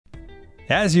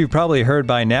As you've probably heard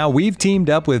by now, we've teamed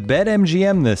up with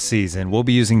BetMGM this season. We'll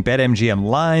be using BetMGM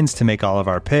lines to make all of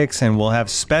our picks, and we'll have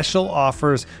special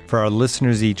offers for our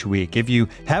listeners each week. If you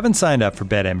haven't signed up for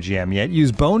BetMGM yet,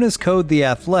 use bonus code The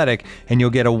Athletic, and you'll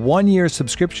get a 1-year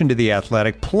subscription to The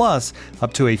Athletic, plus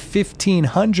up to a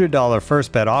 $1,500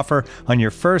 first bet offer on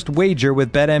your first wager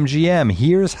with BetMGM.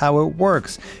 Here's how it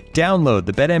works. Download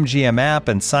the BetMGM app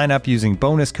and sign up using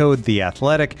bonus code The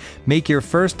Athletic. Make your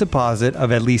first deposit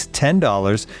of at least $10.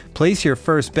 Place your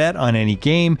first bet on any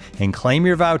game and claim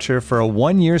your voucher for a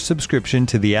 1-year subscription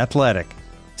to The Athletic.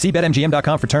 See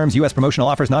BetMGM.com for terms. U.S. promotional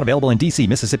offers not available in D.C.,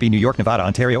 Mississippi, New York, Nevada,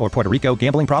 Ontario, or Puerto Rico.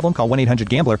 Gambling problem? Call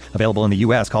 1-800-GAMBLER. Available in the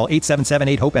U.S. Call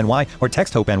 877-8-HOPE-NY or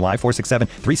text HOPE-NY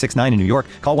 467-369 in New York.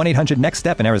 Call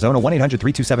 1-800-NEXT-STEP in Arizona.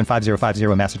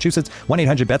 1-800-327-5050 in Massachusetts.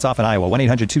 1-800-BETS-OFF in Iowa.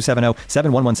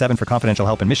 1-800-270-7117 for confidential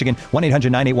help in Michigan.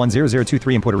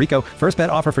 1-800-981-0023 in Puerto Rico. First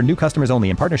bet offer for new customers only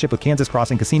in partnership with Kansas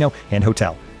Crossing Casino and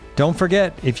Hotel. Don't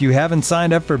forget, if you haven't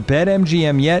signed up for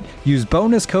BetMGM yet, use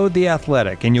bonus code The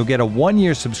Athletic, and you'll get a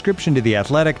 1-year subscription to The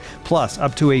Athletic, plus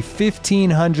up to a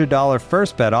 $1,500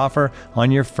 first bet offer on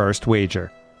your first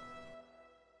wager.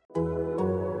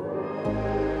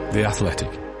 The Athletic.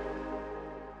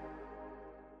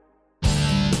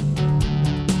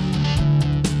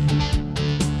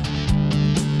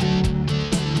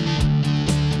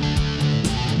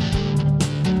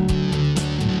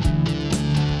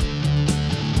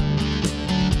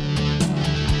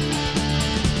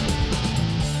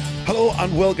 Hello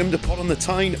and welcome to Pod on the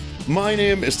Tyne. My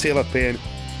name is Taylor Payne.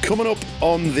 Coming up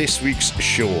on this week's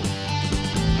show: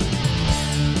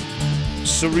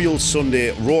 surreal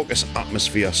Sunday, raucous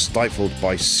atmosphere stifled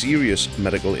by serious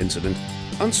medical incident,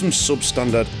 and some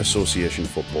substandard association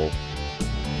football.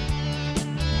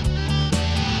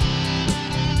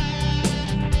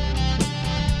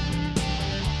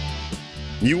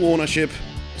 New ownership,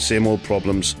 same old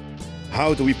problems.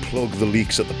 How do we plug the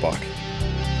leaks at the back?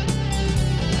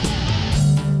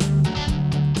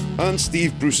 And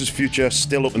Steve Bruce's future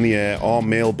still up in the air. Our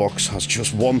mailbox has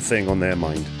just one thing on their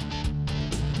mind.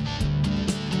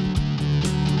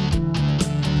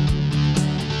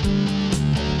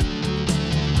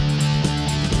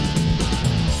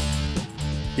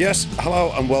 Yes,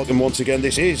 hello and welcome once again.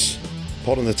 This is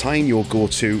Pod on the Tyne, your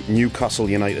go-to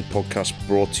Newcastle United podcast,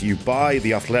 brought to you by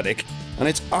The Athletic. And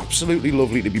it's absolutely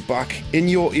lovely to be back in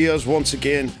your ears once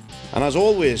again. And as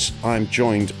always, I'm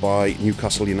joined by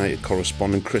Newcastle United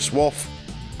correspondent Chris Woff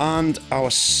and our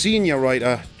senior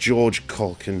writer George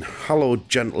Colkin. Hello,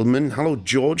 gentlemen. Hello,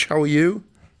 George. How are you?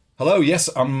 Hello. Yes,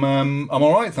 I'm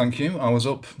all right, thank you. I was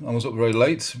up very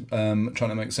late, trying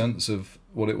to make sense of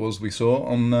what it was we saw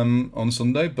on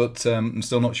Sunday, but I'm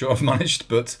still not sure I've managed.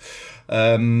 But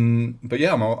yeah,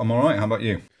 I'm all right. How about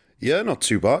you? Yeah, not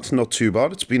too bad. Not too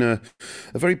bad. It's been a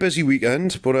very busy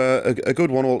weekend, but a good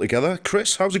one altogether.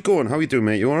 Chris, how's it going? How are you doing,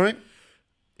 mate? You all right?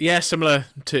 Yeah, similar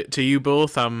to you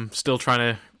both. I'm still trying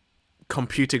to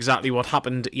compute exactly what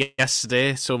happened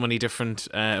yesterday. So many different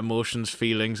emotions,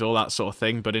 feelings, all that sort of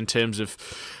thing. But in terms of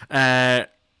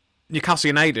Newcastle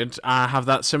United, I have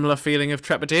that similar feeling of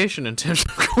trepidation in terms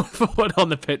of going forward on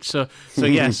the pitch. So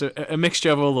yes, a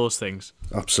mixture of all those things.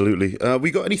 Absolutely.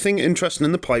 We got anything interesting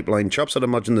in the pipeline, chaps? I'd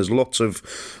imagine there's lots of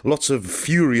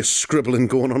furious scribbling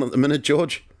going on at the minute,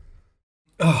 George.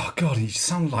 Oh God, you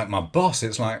sound like my boss.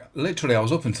 It's like literally, I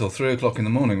was up until 3 o'clock in the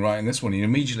morning writing this one. You're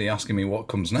immediately asking me what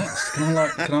comes next. Can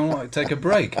I take a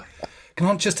break? Can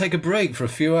I just take a break for a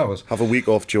few hours? Have a week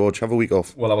off, George. Have a week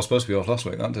off. Well, I was supposed to be off last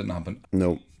week. That didn't happen.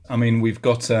 No. I mean, we've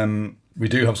got we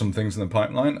do have some things in the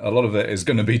pipeline. A lot of it is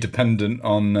going to be dependent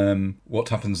on what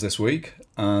happens this week,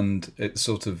 and it's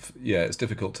sort of it's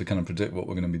difficult to kind of predict what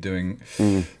we're going to be doing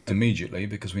immediately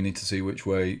because we need to see which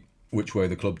way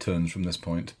the club turns from this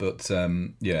point. But I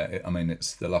mean,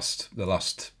 it's the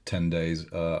last 10 days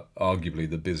are arguably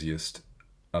the busiest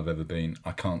I've ever been.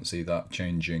 I can't see that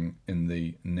changing in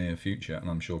the near future, and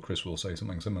I'm sure Chris will say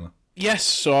something similar. Yes,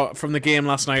 so from the game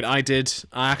last night, I had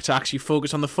to actually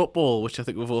focus on the football, which I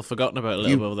think we've all forgotten about a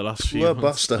little bit over the last few months.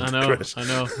 Bastard, I know, Chris. I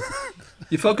know.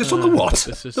 You focused on the what?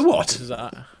 The what?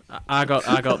 I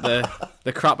got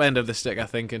the crap end of the stick, I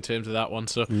think, in terms of that one.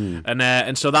 So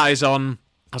and so that is on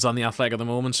The Athletic at the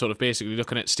moment, sort of basically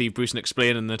looking at Steve Bruce and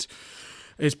explaining that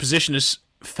his position is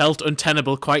felt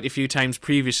untenable quite a few times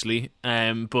previously,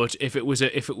 but if it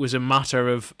was a matter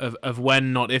of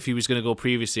when, not if, he was going to go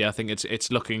previously, I think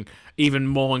it's looking even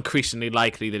more increasingly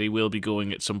likely that he will be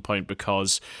going at some point,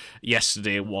 because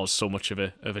yesterday was so much of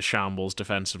a shambles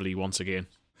defensively once again.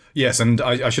 Yes, and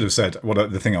I should have said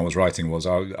the thing I was writing was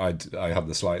I have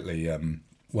the slightly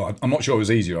well, I'm not sure it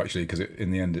was easier actually, because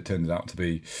in the end it turned out to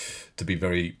be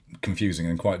very confusing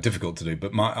and quite difficult to do.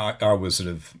 But I was sort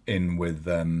of in with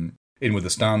the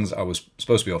stands. I was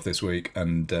supposed to be off this week,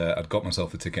 and I'd got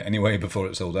myself a ticket anyway before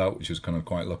it sold out, which was kind of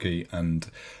quite lucky. And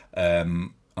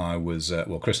I was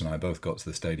Chris and I both got to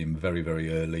the stadium very,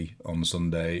 very early on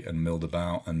Sunday and milled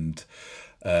about, and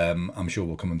I'm sure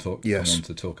we'll come on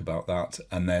to talk about that.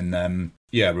 And then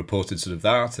reported sort of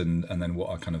that, and then what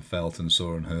I kind of felt and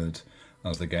saw and heard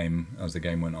as the game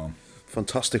went on.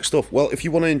 Fantastic stuff. Well, if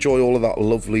you want to enjoy all of that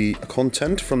lovely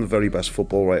content from the very best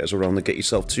football writers around, then get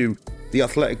yourself to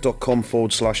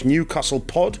theathletic.com/Newcastle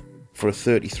pod for a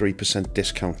 33%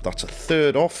 discount. That's a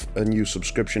third off a new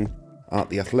subscription at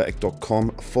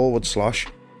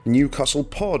theathletic.com/Newcastle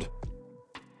pod.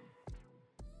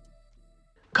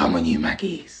 Come on, you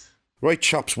Mackies. Right,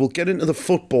 chaps, we'll get into the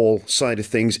football side of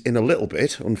things in a little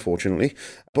bit, unfortunately.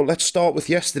 But let's start with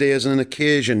yesterday as an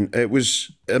occasion. It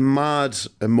was a mad,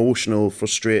 emotional,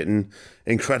 frustrating,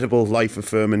 incredible,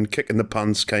 life-affirming,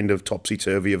 kick-in-the-pants kind of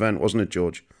topsy-turvy event, wasn't it,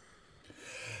 George?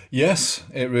 Yes,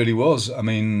 it really was. I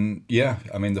mean,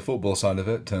 the football side of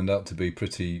it turned out to be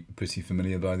pretty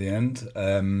familiar by the end.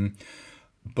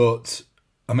 But,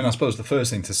 I mean, I suppose the first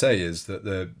thing to say is that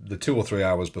the 2 or 3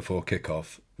 hours before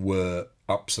kickoff were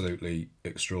absolutely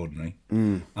extraordinary,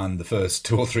 and the first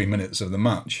 2 or 3 minutes of the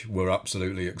match were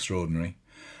absolutely extraordinary,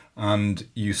 and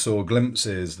you saw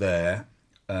glimpses there.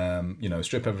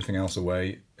 Strip everything else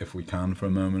away if we can for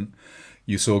a moment.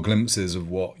 You saw glimpses of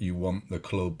what you want the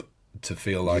club to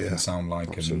feel like and sound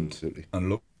like and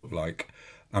look like.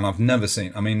 And I've never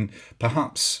seen. I mean,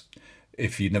 perhaps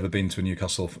if you'd never been to a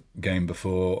Newcastle game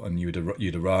before and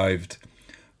you'd arrived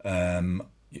at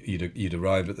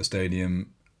the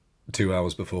stadium 2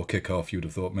 hours before kickoff, you'd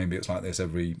have thought maybe it's like this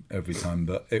every time.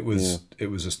 But it was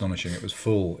astonishing. It was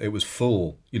full.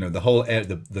 The whole air,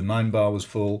 the 9 bar was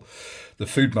full. The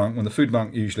food bank, when the food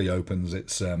bank usually opens,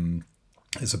 it's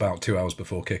about 2 hours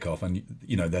before kickoff, and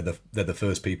they're the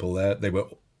first people there. They were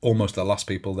almost the last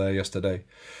people there yesterday,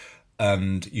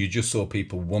 and you just saw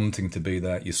people wanting to be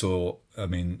there. You saw,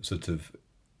 sort of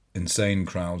insane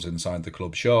crowds inside the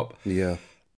club shop. Yeah.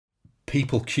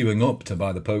 People queuing up to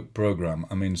buy the programme.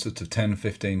 I mean, sort of 10,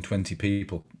 15, 20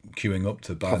 people queuing up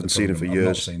to buy the programme. Haven't seen it for years. I've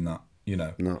not seen that,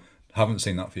 No. Haven't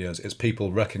seen that for years. It's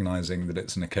people recognising that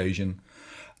it's an occasion.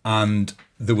 And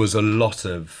there was a lot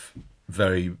of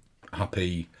very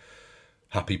happy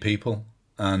people.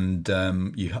 And,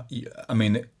 and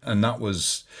that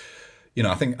was...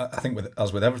 I think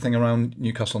with everything around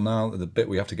Newcastle now, the bit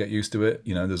we have to get used to it.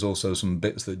 There's also some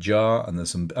bits that jar, and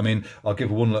there's some. I mean, I'll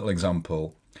give one little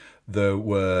example. There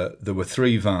were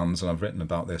 3 vans, and I've written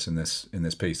about this in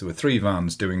this piece. There were 3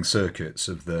 vans doing circuits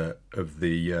of the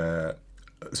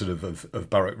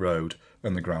Barrack Road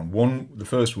and the ground. The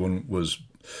first one was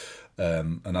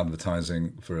an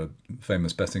advertising for a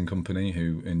famous betting company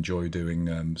who enjoy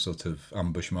doing sort of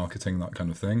ambush marketing, that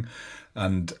kind of thing,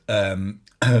 and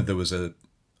there was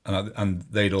and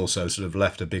they'd also sort of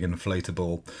left a big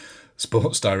inflatable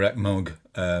Sports Direct mug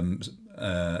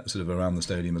sort of around the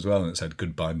stadium as well, and it said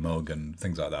 "Goodbye Mug" and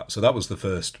things like that. So that was the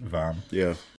first van.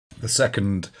 Yeah. The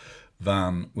second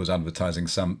van was advertising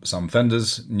Sam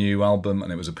Fender's new album,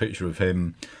 and it was a picture of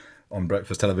him on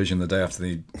breakfast television the day after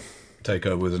the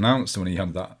takeover was announced, when he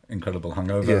had that incredible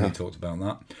hangover. And he talked about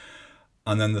that.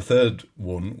 And then the third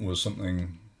one was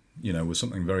something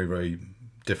very, very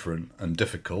different and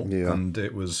difficult, and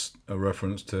it was a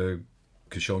reference to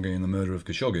Khashoggi and the murder of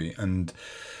Khashoggi. And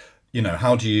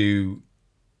how do you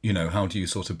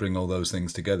sort of bring all those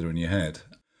things together in your head?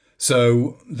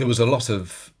 So there was a lot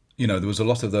of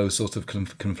those sort of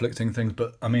conflicting things.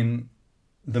 But I mean,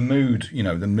 the mood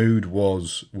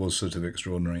was sort of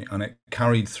extraordinary, and it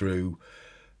carried through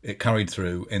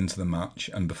into the match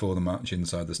and before the match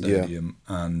inside the stadium,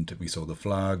 and we saw the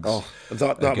flags. Oh,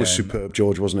 that was superb,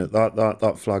 George, wasn't it?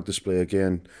 That flag display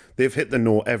again. They've hit the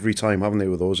note every time, haven't they,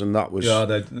 with those? And that was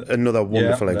another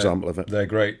wonderful example of it. They're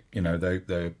great.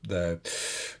 They're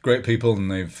great people,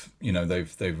 and they've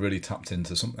really tapped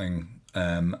into something.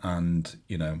 And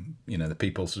the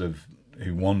people sort of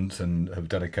who want and have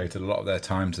dedicated a lot of their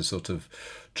time to sort of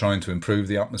trying to improve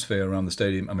the atmosphere around the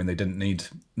stadium. I mean, they didn't need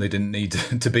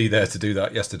to be there to do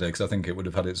that yesterday, because I think it would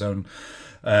have had its own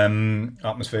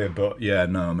atmosphere. But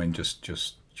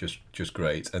just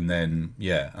great. And then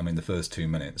the first 2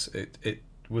 minutes, it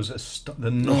was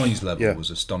the noise level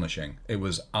was astonishing. It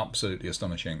was absolutely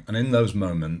astonishing. And in those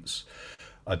moments,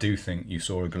 I do think you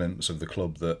saw a glimpse of the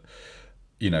club that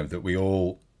that we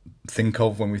all think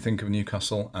of when we think of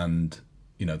Newcastle, and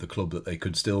the club that they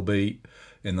could still be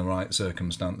in the right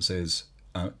circumstances.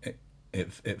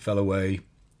 It fell away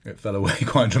It fell away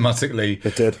quite dramatically.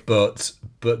 It did. But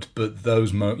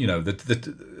those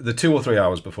the 2 or 3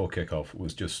 hours before kickoff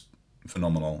was just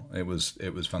phenomenal. It was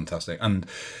fantastic. And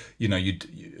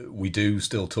we do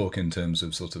still talk in terms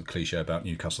of sort of cliche about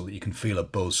Newcastle, that you can feel a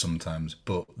buzz sometimes,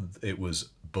 but it was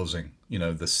buzzing.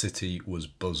 The city was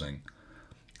buzzing.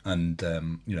 And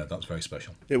that's very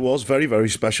special. It was very, very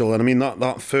special. And I mean,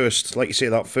 that first, like you say,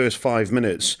 that first 5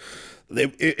 minutes,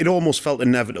 it almost felt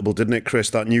inevitable, didn't it, Chris,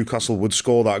 that Newcastle would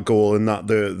score that goal and that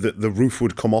the roof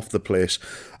would come off the place.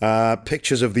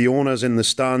 Pictures of the owners in the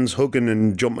stands hugging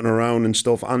and jumping around and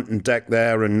stuff. Ant and Dec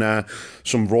there, and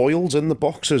some royals in the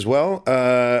box as well.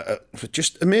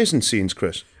 Just amazing scenes,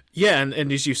 Chris. Yeah,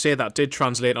 and as you say, that did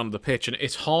translate onto the pitch, and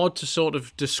it's hard to sort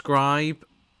of describe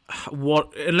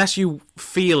unless you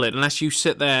feel it, unless you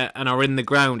sit there and are in the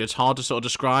ground. It's hard to sort of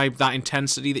describe that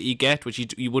intensity that you get, which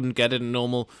you wouldn't get in a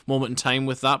normal moment in time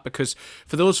with that, because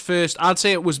for those first, I'd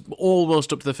say it was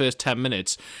almost up to the first 10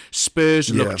 minutes,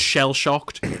 Spurs looked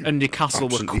shell-shocked and Newcastle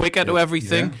were quicker to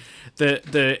everything.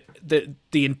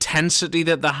 The intensity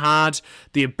that they had,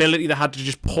 the ability they had to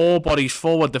just pour bodies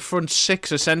forward. The front six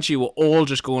essentially were all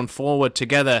just going forward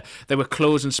together. They were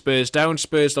closing Spurs down.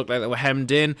 Spurs looked like they were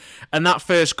hemmed in. And that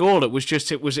first goal, it was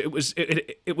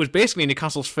basically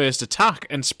Newcastle's first attack,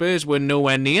 and Spurs were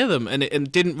nowhere near them, and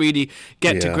didn't really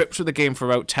get to grips with the game for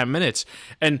about 10 minutes.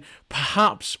 And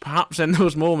perhaps in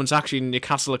those moments, actually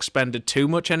Newcastle expended too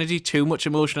much energy, too much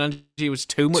emotional energy. It was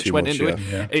too much went into it.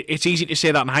 Yeah. It's easy to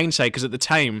say that in hindsight, because at the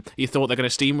time you thought they're going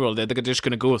to steamroll, they're just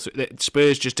going to go through.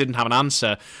 Spurs just didn't have an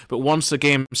answer. But once the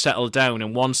game settled down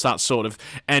and once that sort of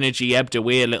energy ebbed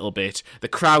away a little bit, the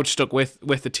crowd stuck with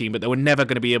the team, but they were never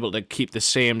going to be able to keep the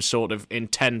same sort of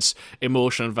intense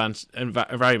emotional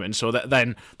environment. So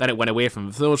then it went away from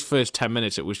them. For those first 10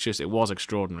 minutes, it was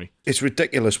extraordinary. It's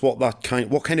ridiculous what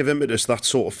kind of impetus that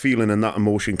sort of feeling and that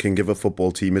emotion can give a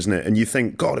football team, isn't it? And you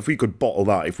think, God, if we could bottle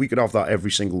that, if we could have that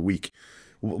every single week,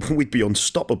 we'd be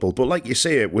unstoppable. But like you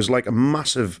say, it was like a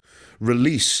massive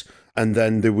release, and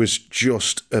then there was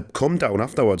just a come down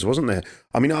afterwards, wasn't there?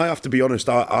 I mean, I have to be honest,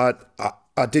 I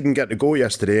didn't get to go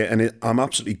yesterday, and I'm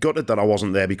absolutely gutted that I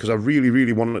wasn't there, because I really,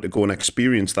 really wanted to go and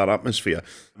experience that atmosphere.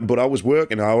 But I was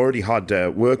working, I already had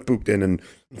work booked in, and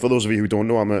for those of you who don't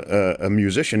know, I'm a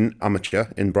musician, amateur,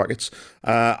 in brackets,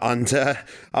 and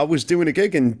I was doing a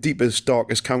gig in deepest,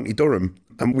 darkest County Durham,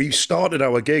 and we started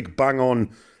our gig bang on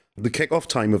the kick-off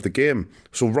time of the game.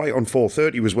 So right on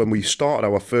 4:30 was when we started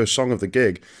our first song of the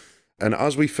gig. And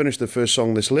as we finished the first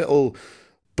song, this little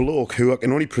bloke, who I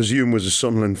can only presume was a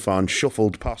Sunderland fan,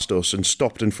 shuffled past us and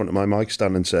stopped in front of my mic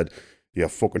stand and said, "Your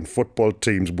fucking football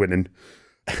team's winning."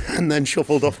 And then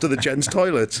shuffled off to the gents'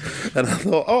 toilets. And I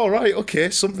thought, oh, right, okay,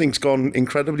 something's gone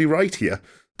incredibly right here.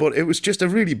 But it was just a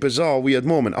really bizarre, weird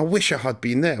moment. I wish I had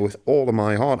been there with all of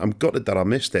my heart. I'm gutted that I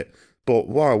missed it. But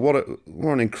wow, what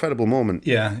an incredible moment.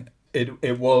 Yeah,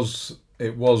 it was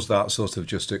that sort of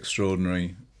just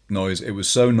extraordinary noise. It was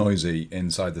so noisy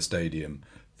inside the stadium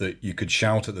that you could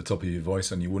shout at the top of your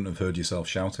voice and you wouldn't have heard yourself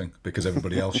shouting, because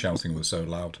everybody else shouting was so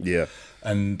loud. Yeah.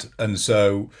 And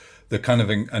so the kind of,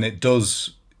 and it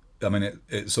does, I mean,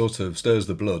 it sort of stirs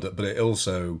the blood, but it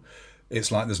also,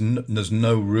 it's like there's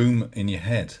no room in your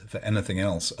head for anything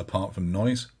else apart from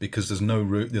noise, because there's no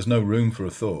room for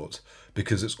a thought,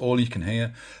 because it's all you can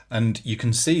hear. And you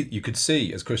could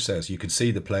see, as Chris says, you could see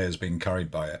the players being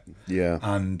carried by it. Yeah.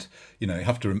 And you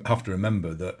have to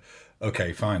remember that,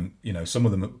 okay, fine, some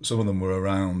of them were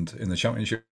around in the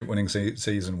championship winning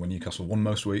season when Newcastle won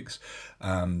most weeks,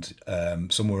 and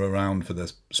some were around for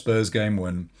the Spurs game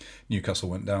when Newcastle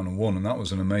went down and won, and that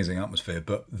was an amazing atmosphere.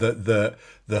 But the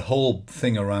whole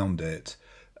thing around it,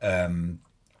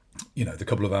 the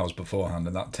couple of hours beforehand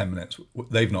and that 10 minutes,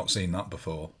 they've not seen that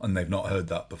before, and they've not heard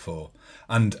that before.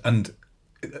 And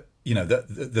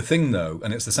the thing though,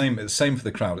 and it's the same for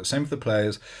the crowd, it's same for the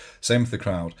players, same for the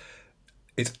crowd.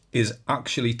 It is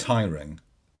actually tiring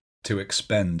to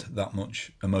expend that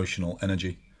much emotional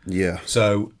energy. Yeah.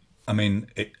 So, I mean,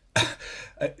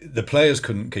 the players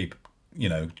couldn't keep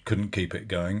it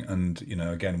going, and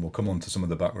again, we'll come on to some of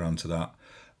the background to that.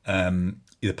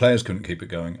 The players couldn't keep it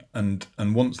going, and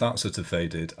once that sort of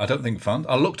faded, I don't think fans.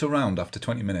 I looked around after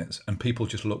 20 minutes, and people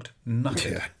just looked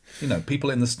knackered. Yeah. People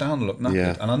in the stand looked knackered,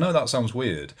 yeah. And I know that sounds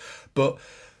weird, but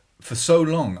for so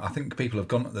long, I think people have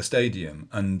gone to the stadium,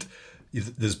 and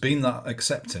there's been that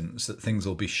acceptance that things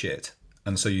will be shit,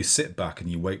 and so you sit back and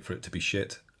you wait for it to be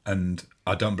shit. And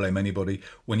I don't blame anybody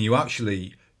when you're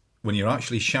actually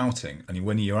shouting, and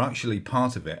when you're actually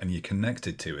part of it and you're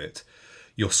connected to it,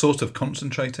 you're sort of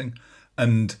concentrating.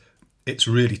 And it's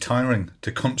really tiring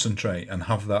to concentrate and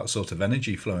have that sort of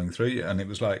energy flowing through you. And it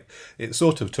was like, it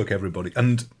sort of took everybody.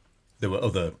 And there were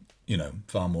other,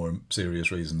 far more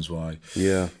serious reasons why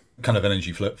kind of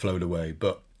energy flowed away.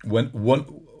 But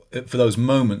for those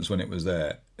moments when it was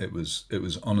there, it was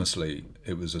honestly,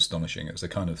 it was astonishing. It's the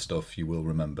kind of stuff you will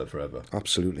remember forever.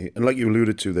 Absolutely. And like you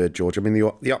alluded to there, George, I mean,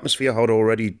 the atmosphere had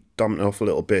already dampened off a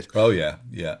little bit. Oh, yeah.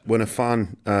 When a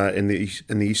fan in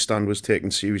the East Stand was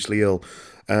taken seriously ill.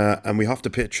 And we have to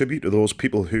pay tribute to those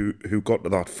people who got to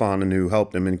that fan and who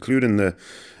helped him, including the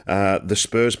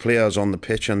Spurs players on the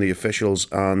pitch and the officials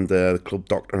and the club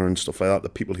doctor and stuff like that. The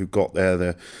people who got there,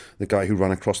 the guy who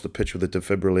ran across the pitch with a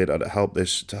defibrillator to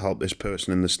help this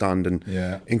person in the stand, and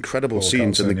incredible Paul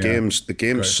scenes. Carlson, and the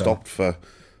games stopped for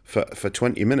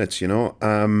 20 minutes.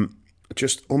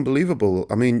 Just unbelievable.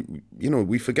 I mean,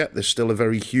 we forget there's still a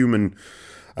very human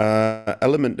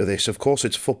element to this. Of course,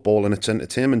 it's football and it's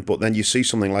entertainment, but then you see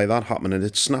something like that happen and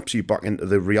it snaps you back into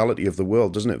the reality of the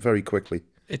world, doesn't it? Very quickly.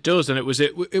 It does, and it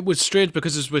was strange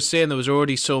because, as we're saying, there was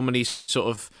already so many sort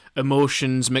of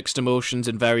mixed emotions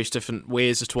in various different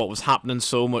ways as to what was happening.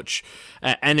 So much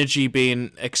energy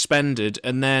being expended,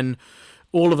 and then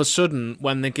all of a sudden,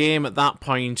 when the game at that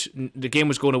point, the game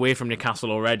was going away from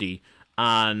Newcastle already.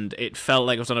 And it felt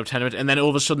like it was on a 10 minute, and then all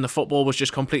of a sudden the football was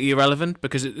just completely irrelevant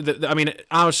because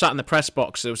I was sat in the press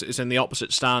box. It's in the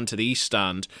opposite stand to the East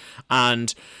Stand,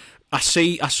 and I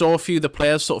saw a few of the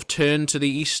players sort of turn to the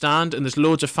East Stand, and there's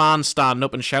loads of fans standing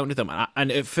up and shouting at them.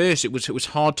 And at first it was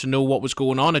hard to know what was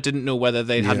going on. I didn't know whether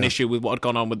they'd had an issue with what had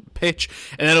gone on with the pitch.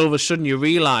 And then all of a sudden you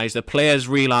realise, the players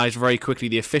realised very quickly,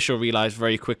 the official realised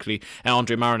very quickly,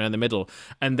 Andre Marriner in the middle,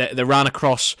 and they ran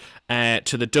across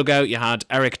to the dugout. You had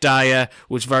Eric Dyer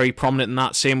was very prominent in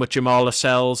that. Same with Jamal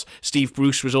Lascelles. Steve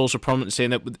Bruce was also prominent, saying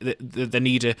that they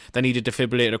need a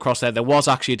defibrillator across there. There was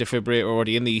actually a defibrillator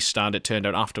already in the East Stand, it turned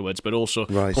out afterwards, but also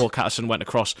Paul Catterson went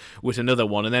across with another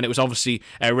one. And then it was obviously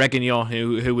Reguilón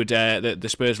who would the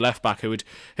Spurs left back who had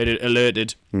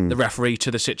alerted the referee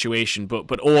to the situation.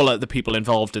 But all of the people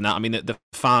involved in that, I mean, the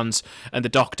fans and the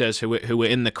doctors who were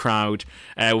in the crowd,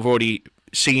 we've already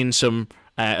seen some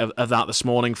of that this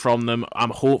morning from them.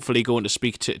 I'm hopefully going to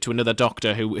speak to another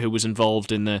doctor who was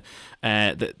involved in the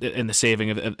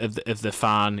saving of the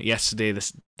fan yesterday,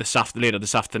 later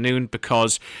this afternoon,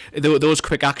 because those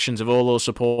quick actions of all those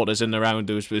supporters in the round,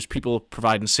 there was people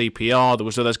providing CPR, there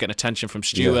was others getting attention from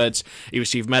stewards. He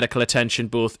received medical attention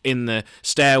both in the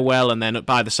stairwell and then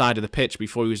by the side of the pitch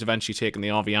before he was eventually taken the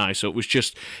RVI. So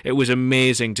it was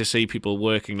amazing to see people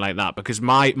working like that, because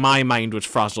my mind was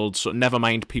frazzled, so never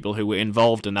mind people who were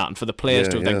involved in that, and for the players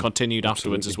to have then continued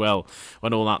afterwards as well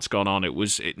when all that's gone on, it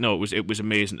was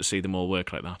amazing to see them all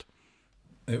work like that.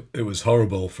 It was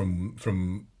horrible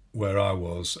from where I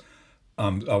was. I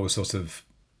was sort of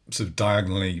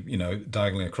diagonally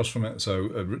across from it.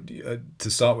 So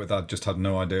to start with, I just had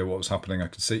no idea what was happening. I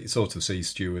could see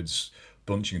stewards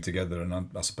bunching together, and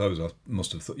I suppose I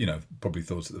must have probably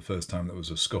thought at the first time there was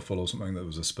a scuffle or something, there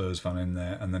was a Spurs fan in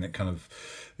there, and then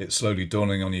it's slowly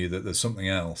dawning on you that there's something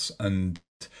else. And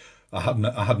I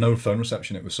had no phone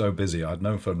reception. It was so busy. I had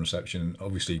no phone reception.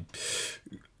 Obviously,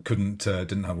 didn't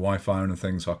have Wi-Fi or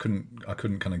anything, so I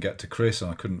couldn't kind of get to Chris,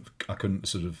 and I couldn't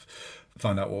sort of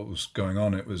find out what was going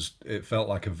on. It felt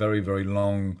like a very, very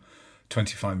long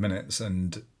 25 minutes,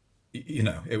 and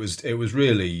it was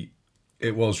really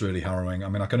harrowing. I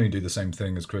mean, I can only do the same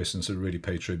thing as Chris and sort of really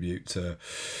pay tribute to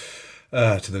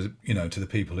the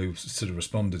people who sort of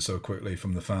responded so quickly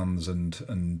from the fans and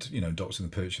Doctor in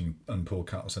the pitch and Paul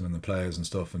Catterson and the players and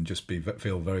stuff, and just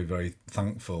feel very, very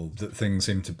thankful that things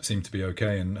seem to be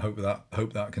okay, and hope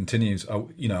that continues. I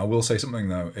will say something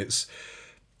though. It's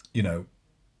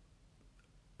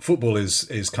football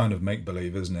is kind of make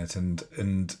believe, isn't it? And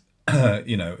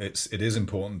it is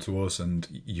important to us,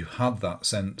 and you have that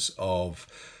sense of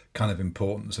kind of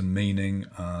importance and meaning,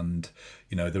 and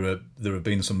there have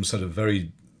been some sort of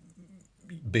very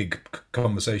big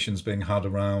conversations being had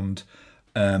around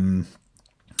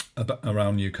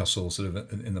Newcastle sort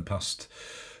of in the past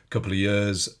couple of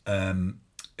years.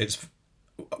 It's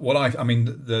what I mean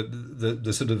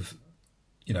the sort of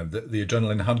the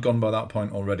adrenaline had gone by that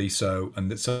point already. So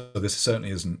this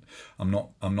certainly isn't. I'm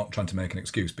not trying to make an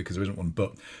excuse, because there isn't one.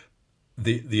 But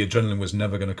the adrenaline was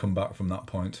never going to come back from that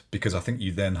point, because I think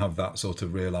you then have that sort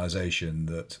of realization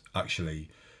that actually,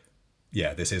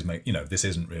 this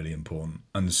isn't really important.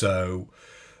 And so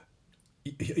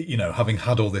having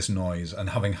had all this noise and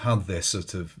having had this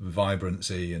sort of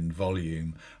vibrancy and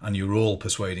volume, and you're all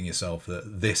persuading yourself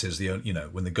that this is the only,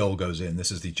 when the goal goes in,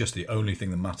 this is just the only thing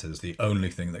that matters, the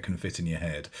only thing that can fit in your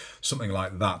head. Something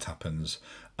like that happens,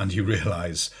 and you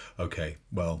realise, okay,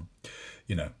 well,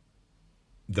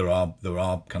 there are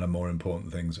kind of more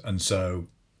important things, and so.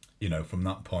 From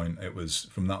that point, it was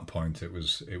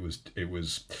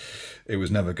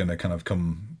never going to kind of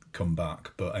come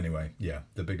back. But anyway, yeah,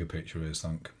 the bigger picture is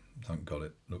thank God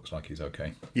it looks like he's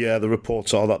okay. Yeah, the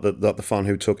reports are that the fan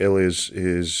who took ill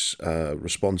is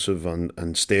responsive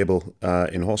and stable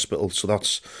in hospital. So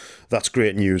that's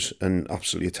great news, and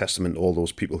absolutely a testament to all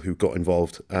those people who got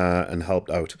involved and helped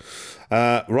out.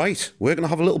 Right, we're going to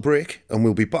have a little break, and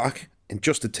we'll be back in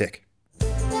just a tick.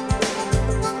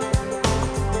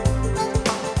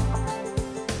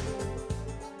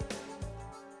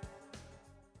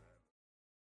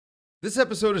 This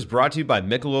episode is brought to you by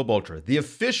Michelob Ultra, the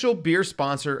official beer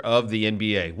sponsor of the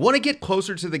NBA. Want to get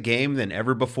closer to the game than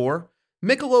ever before?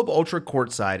 Michelob Ultra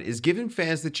Courtside is giving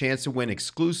fans the chance to win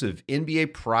exclusive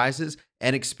NBA prizes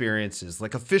and experiences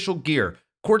like official gear,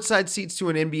 courtside seats to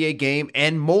an NBA game,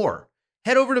 and more.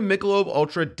 Head over to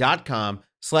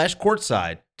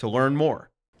MichelobUltra.com/courtside to learn more.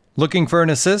 Looking for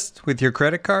an assist with your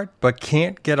credit card, but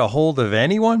can't get a hold of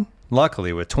anyone?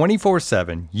 Luckily, with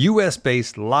 24/7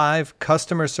 US-based live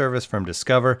customer service from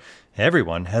Discover,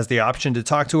 everyone has the option to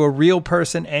talk to a real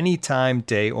person anytime,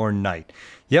 day or night.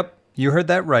 Yep, you heard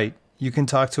that right. You can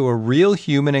talk to a real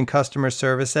human in customer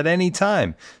service at any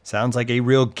time. Sounds like a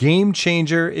real game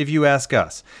changer if you ask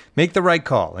us. Make the right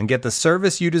call and get the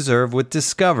service you deserve with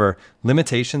Discover.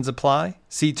 Limitations apply.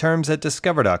 See terms at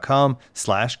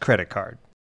discover.com/creditcard.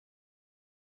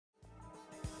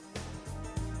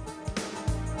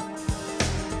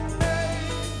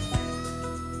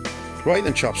 Right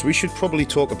then, chaps, we should probably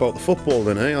talk about the football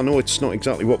then, eh? I know it's not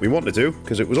exactly what we want to do,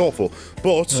 because it was awful,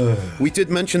 but we did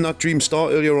mention that dream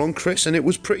start earlier on, Chris, and it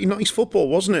was pretty nice football,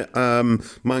 wasn't it?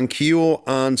 Manquillo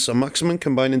and Saint-Maximin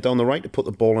combining down the right to put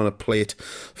the ball on a plate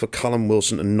for Callum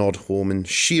Wilson to nod home in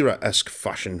Shearer-esque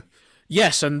fashion.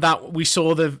 Yes, and that we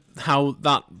saw how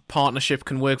that partnership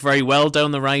can work very well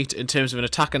down the right in terms of an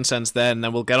attacking sense there, and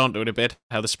then we'll get onto it a bit,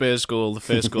 how the Spurs goal, the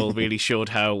first goal, really showed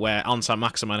how where on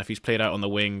Saint-Maximin, if he's played out on the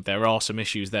wing, there are some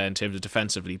issues there in terms of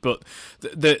defensively. But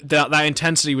that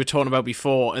intensity we were talking about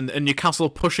before, and Newcastle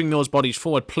pushing those bodies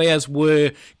forward, players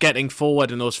were getting forward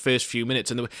in those first few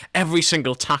minutes, and every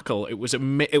single tackle, it was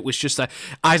just that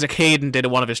Isaac Hayden did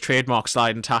one of his trademark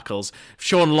sliding tackles.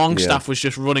 Sean Longstaff was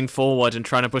just running forward and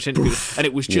trying to push into people, and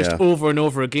it was just over and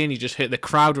over again. You just hit the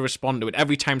crowd to respond to it.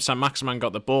 Every time Saint-Maximin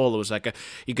got the ball, there was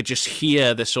you could just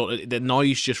hear the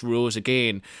noise just rose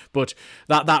again. But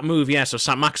that move, so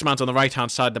Saint-Maximin's on the right hand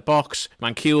side of the box.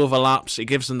 Manquillo overlaps, he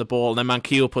gives them the ball, and then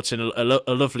Manquillo puts in a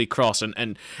lovely cross,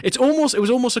 and it was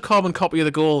almost a carbon copy of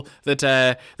the goal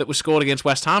that was scored against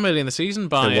West Ham early in the season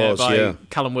by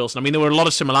Callum Wilson. I mean, there were a lot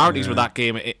of similarities with that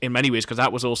game in many ways, because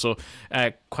that was also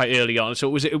quite early on.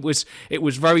 So it was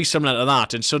very similar to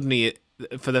that, and suddenly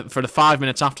for the 5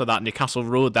 minutes after that, Newcastle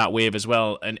rode that wave as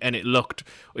well, and it looked.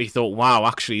 We thought, wow,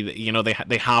 actually, they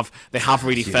have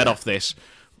really fed off this.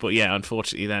 But yeah,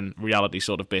 unfortunately, then reality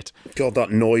sort of bit. God,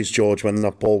 that noise, George, when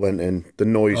that ball went in, the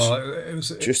noise, it was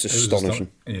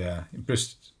astonishing.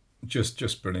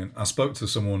 Just brilliant. I spoke to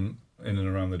someone in and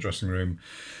around the dressing room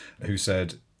who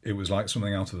said it was like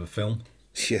something out of a film.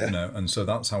 Yeah, and so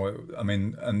that's how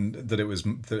and that it was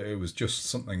just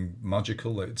something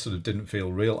magical. It sort of didn't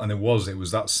feel real, and it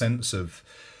was that sense of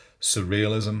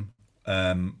surrealism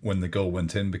when the goal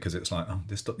went in, because it's like,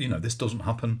 this doesn't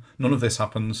happen. None of this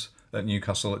happens at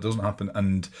Newcastle. It doesn't happen,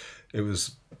 and it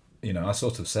was, I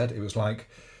sort of said it was like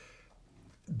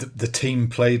the team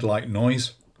played like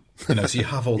noise. So you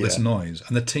have all this noise,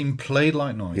 and the team played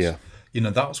like noise. Yeah,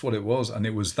 that's what it was, and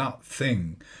it was that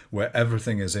thing where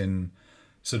everything is in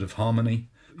sort of harmony,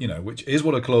 which is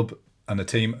what a club and a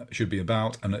team should be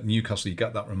about. And at Newcastle, you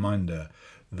get that reminder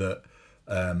that,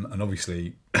 and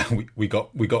obviously we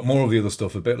got more of the other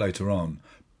stuff a bit later on,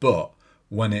 but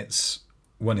when it's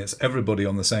everybody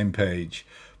on the same page,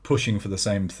 pushing for the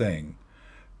same thing,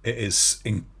 it is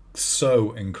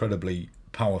so incredibly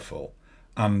powerful.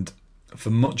 And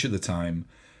for much of the time,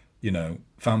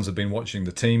 fans have been watching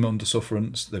the team under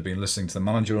sufferance. They've been listening to the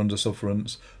manager under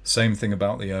sufferance. Same thing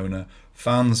about the owner.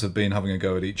 Fans have been having a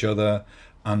go at each other,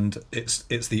 and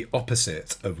it's the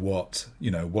opposite of what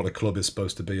a club is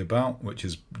supposed to be about, which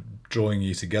is drawing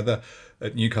you together.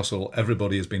 At Newcastle,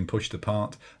 everybody has been pushed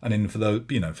apart, and for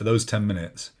those 10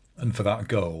 minutes and for that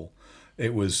goal,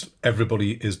 it was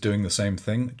everybody is doing the same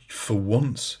thing. For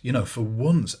once,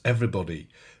 everybody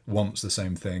wants the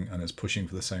same thing and is pushing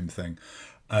for the same thing.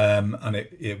 And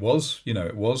it was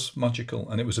magical,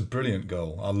 and it was a brilliant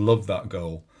goal. I love that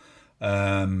goal.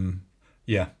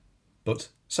 But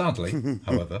sadly,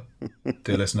 however,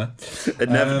 dear listener,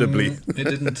 inevitably, it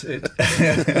didn't.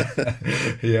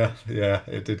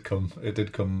 It did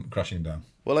come crashing down.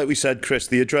 Well, like we said, Chris,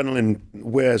 the adrenaline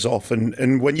wears off,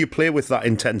 and when you play with that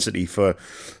intensity for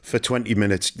 20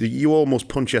 minutes, you almost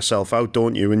punch yourself out,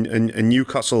 don't you? And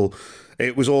Newcastle,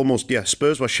 it was almost,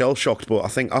 Spurs were shell-shocked, but I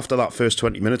think after that first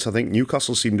 20 minutes, I think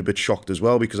Newcastle seemed a bit shocked as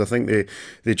well, because I think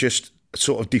they just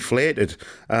sort of deflated,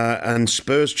 and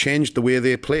Spurs changed the way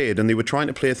they played, and they were trying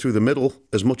to play through the middle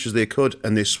as much as they could,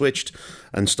 and they switched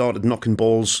and started knocking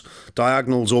balls,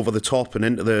 diagonals over the top and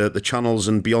into the channels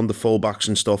and beyond the fullbacks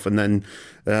and stuff, and then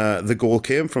the goal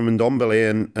came from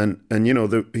Ndombele, and you know,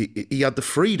 he had the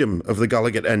freedom of the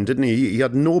Gallagher end, didn't he? He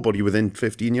had nobody within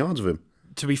 15 yards of him.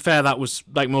 To be fair, that was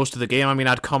like most of the game. I mean,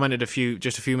 I'd commented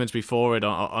just a few minutes before it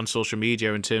on social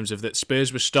media in terms of that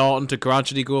Spurs were starting to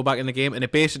gradually go back in the game, and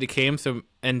it basically came through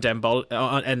Ndombele,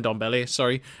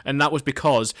 and that was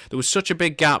because there was such a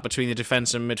big gap between the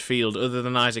defence and midfield, other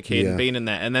than Isaac Hayden being in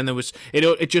there, and then there was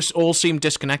it just all seemed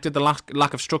disconnected. The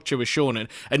lack of structure was shown,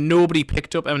 and nobody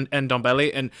picked up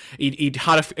Ndombele, and he'd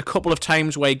had a couple of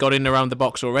times where he got in around the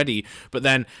box already, but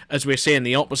then, as we're saying,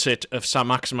 the opposite of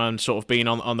Saint-Maximin sort of being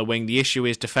on the wing, the issue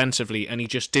is defensively, and he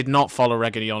just did not follow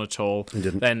Reguilón at all.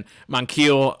 Then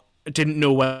Manquillo didn't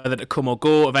know whether to come or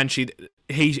go. Eventually,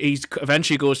 he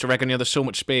eventually goes to Reguilón. There's so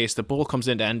much space. The ball comes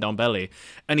into Ndombele,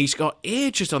 and he's got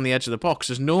ages on the edge of the box.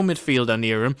 There's no midfielder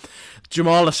near him.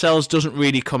 Jamal Lascelles doesn't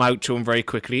really come out to him very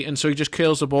quickly, and so he just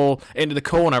curls the ball into the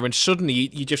corner. And suddenly,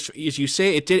 you just, as you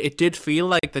say, it did feel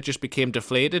like they just became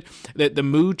deflated. The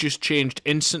mood just changed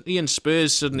instantly, and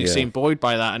Spurs suddenly seemed buoyed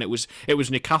by that. And it was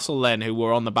Newcastle then who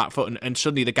were on the back foot, and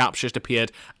suddenly the gaps just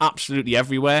appeared absolutely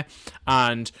everywhere.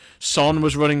 And Son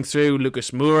was running through.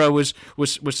 Lucas Moura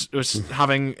was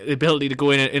having the ability to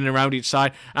go in and around each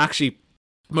side. Actually,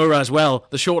 Moura as well,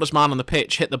 the shortest man on the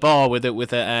pitch, hit the bar with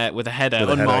a header,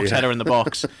 unmarked header in the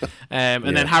box.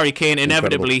 And then Harry Kane,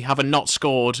 inevitably, having not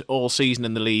scored all season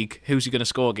in the league, who's he going to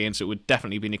score against? It would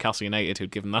definitely be Newcastle United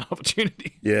who'd give him that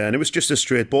opportunity. Yeah, and it was just a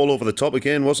straight ball over the top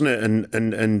again, wasn't it?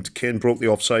 And Kane broke the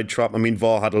offside trap. I mean,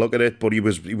 VAR had a look at it, but he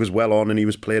was well on, and he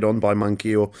was played on by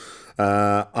Manquillo.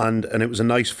 And it was a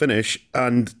nice finish,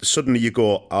 and suddenly you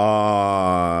go,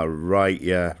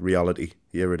 reality,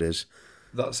 here it is.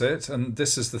 That's it, and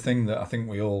this is the thing that I think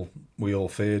we all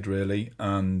feared, really.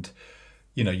 And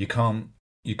you know, you can't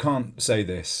say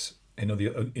this in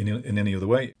any other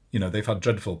way. You know, they've had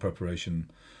dreadful preparation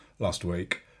last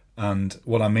week, and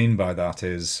what I mean by that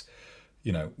is,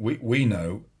 you know, we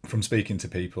know from speaking to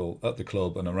people at the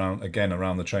club and around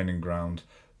the training ground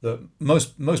that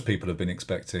most people have been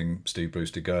expecting Steve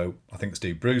Bruce to go. I think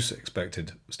Steve Bruce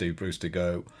expected Steve Bruce to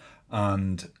go,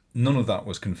 and none of that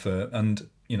was confirmed. And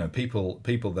you know, people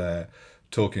there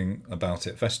talking about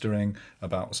it festering,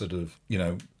 about sort of, you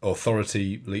know,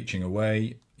 authority leaching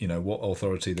away, you know, what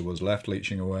authority there was left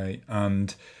leaching away,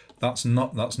 and that's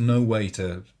no way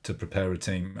to prepare a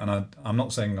team. And I'm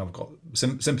not saying I've got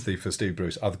sympathy for Steve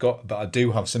Bruce. But I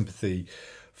do have sympathy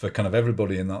for kind of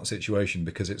everybody in that situation,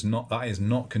 because that is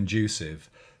not conducive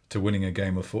to winning a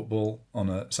game of football on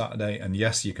a Saturday. And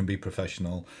yes, you can be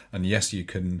professional, and yes, you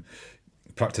can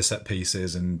practice set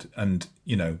pieces, and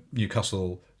you know,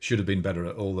 Newcastle should have been better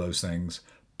at all those things,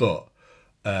 but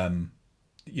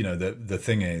you know, the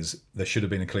thing is, there should have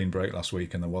been a clean break last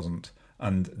week, and there wasn't.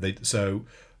 And so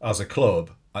as a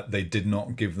club, they did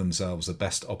not give themselves the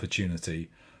best opportunity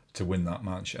to win that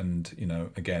match. And you know,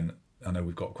 again, I know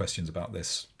we've got questions about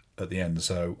this at the end,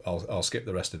 so I'll skip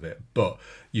the rest of it. But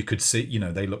you could see, you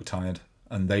know, they looked tired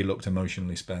and they looked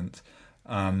emotionally spent,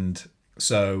 and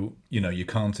so, you know, you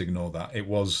can't ignore that. It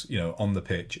was, you know, on the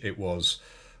pitch, it was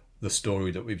the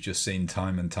story that we've just seen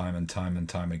time and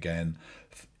time again.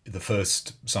 The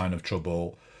first sign of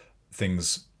trouble,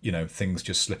 things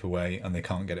just slip away and they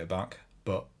can't get it back.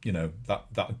 But, you know,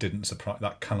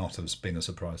 that cannot have been a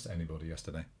surprise to anybody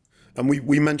yesterday. And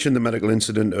we mentioned the medical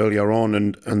incident earlier on,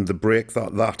 and the break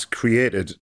that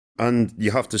created. And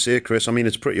you have to say, Chris, I mean,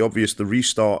 it's pretty obvious the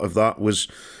restart of that was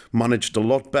managed a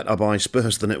lot better by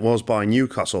Spurs than it was by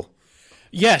Newcastle.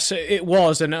 Yes, it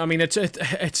was, and I mean,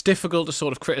 it's difficult to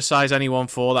sort of criticise anyone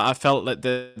for that. I felt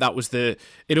that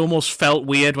it almost felt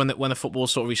weird when the football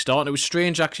sort of restarted. It was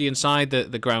strange actually inside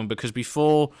the ground, because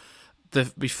before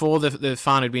before the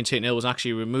fan had been taken ill was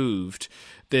actually removed,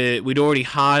 we'd already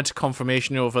had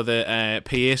confirmation over the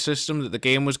PA system that the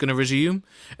game was going to resume,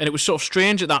 and it was sort of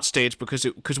strange at that stage because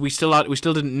we still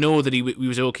didn't know that he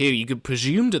was okay. You could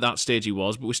presumed at that stage he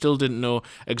was, but we still didn't know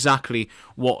exactly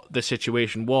what the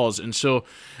situation was. And so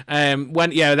then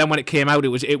when it came out, it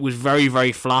was very,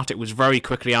 very flat. It was very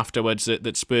quickly afterwards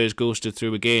that Spurs ghosted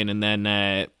through again, and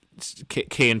then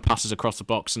Kane passes across the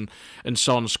box and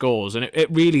Son scores, and it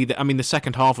really, the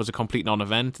second half was a complete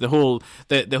non-event. The whole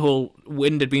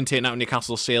wind had been taken out of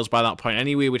Newcastle's sails by that point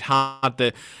anyway. We'd had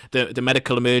the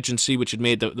medical emergency which had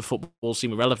made the football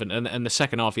seem irrelevant, and the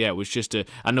second half, it was just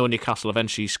I know Newcastle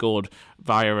eventually scored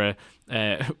via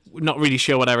not really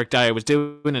sure what Eric Dyer was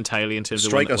doing entirely in terms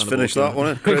Strikers of finished that,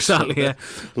 wasn't it? Exactly, yeah.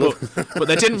 but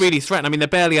they didn't really threaten. They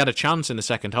barely had a chance in the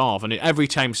second half, and every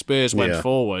time Spurs went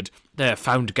forward, they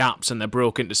found gaps and they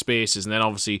broke into spaces, and then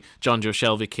obviously Jonjo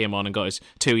Shelvey came on and got his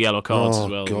 2 yellow cards as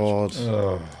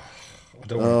well.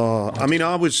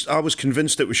 I was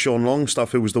convinced it was Sean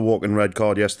Longstaff who was the walking red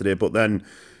card yesterday, but then,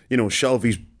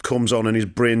 Shelvey comes on and his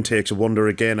brain takes a wander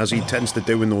again, as he tends to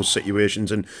do in those situations.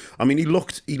 And he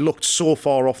looked so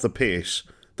far off the pace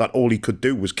that all he could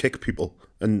do was kick people,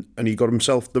 and he got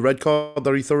himself the red card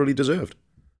that he thoroughly deserved.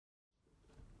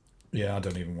 Yeah, I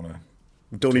don't even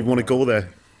want to go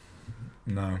there.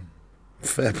 No.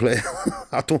 Fair play.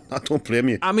 I don't blame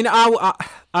you. I'm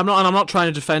not trying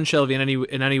to defend Shelvey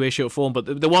in any way, shape, or form,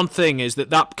 but the one thing is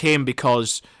that came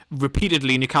because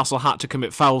repeatedly Newcastle had to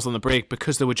commit fouls on the break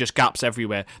because there were just gaps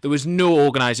everywhere. There was no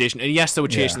organisation, and yes, they were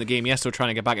chasing the game, yes, they were trying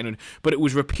to get back in, but it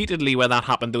was repeatedly where that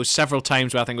happened. There was several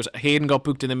times where I think it was Hayden got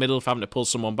booked in the middle for having to pull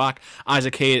someone back.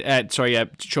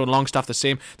 Sean Longstaff the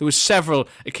same. There was several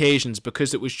occasions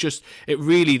because it was just there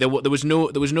was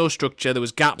no structure. There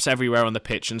was gaps everywhere on the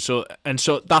pitch, and so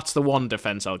that's the one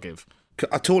defence I'll give.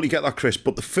 I totally get that, Chris,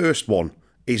 but the first one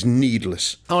is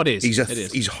needless. Oh, it is.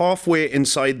 He's halfway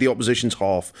inside the opposition's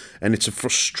half, and it's a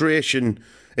frustration.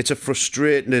 It's a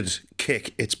frustrated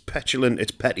kick. It's petulant.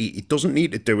 It's petty. He doesn't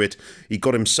need to do it. He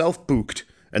got himself booked.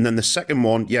 And then the second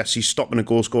one, yes, he's stopping a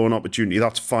goal-scoring opportunity.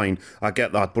 That's fine. I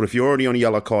get that. But if you're already on a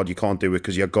yellow card, you can't do it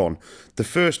because you're gone. The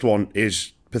first one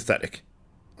is pathetic.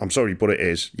 I'm sorry, but it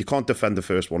is. You can't defend the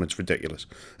first one. It's ridiculous.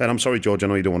 And I'm sorry, George, I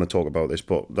know you don't want to talk about this,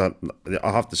 but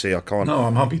I have to say I can't. No,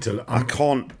 I'm happy to.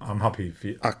 I'm happy for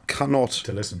you. I cannot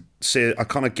to listen. I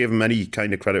cannot give him any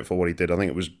kind of credit for what he did. I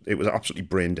think it was absolutely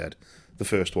brain dead, the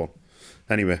first one.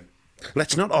 Anyway,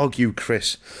 let's not argue,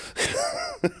 Chris.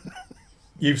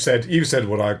 You've said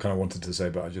what I kind of wanted to say,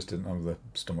 but I just didn't have the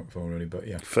stomach for it really. But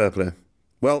yeah, fair play.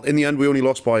 Well, in the end, we only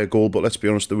lost by a goal, but let's be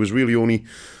honest, there was really only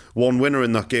one winner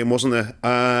in that game, wasn't there?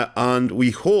 And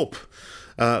we hope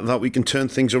that we can turn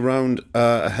things around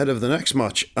ahead of the next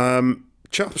match.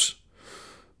 Chaps,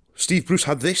 Steve Bruce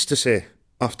had this to say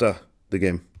after the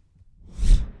game.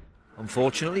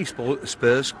 Unfortunately,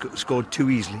 Spurs scored too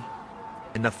easily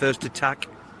in their first attack.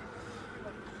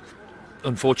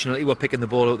 Unfortunately, we're picking the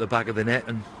ball out the back of the net,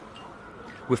 and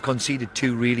we've conceded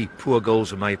 2 really poor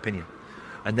goals, in my opinion.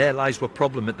 And there lies our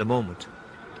problem at the moment.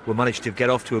 We managed to get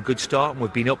off to a good start, and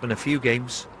we've been up in a few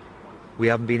games. We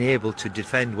haven't been able to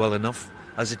defend well enough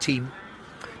as a team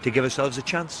to give ourselves a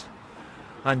chance.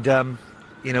 And,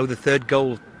 the third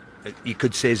goal, you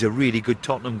could say, is a really good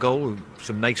Tottenham goal,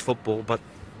 some nice football, but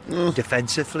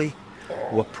defensively,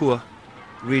 we're poor,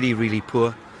 really, really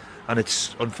poor. And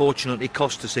it's unfortunately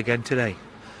cost us again today.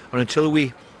 And until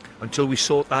we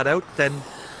sort that out, then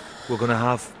we're going to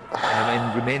have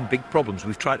and remain big problems.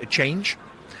 We've tried to change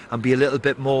and be a little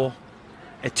bit more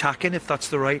attacking, if that's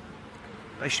the right,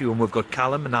 especially when we've got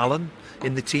Callum and Alan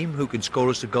in the team who can score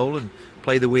us a goal and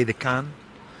play the way they can.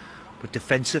 But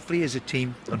defensively, as a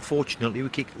team, unfortunately, we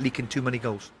keep leaking too many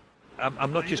goals.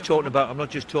 I'm not just talking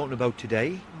about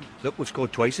today. Look, we've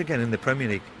scored twice again in the Premier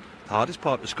League. The hardest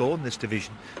part to score in this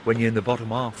division when you're in the bottom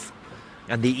half,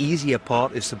 and the easier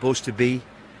part is supposed to be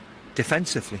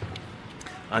defensively.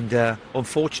 And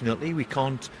unfortunately, we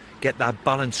can't get that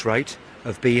balance right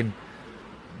of being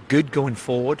good going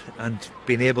forward and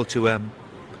being able to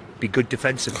be good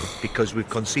defensively, because we've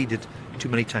conceded too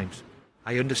many times.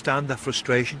 I understand their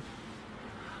frustration,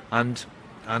 and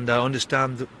I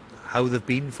understand how they've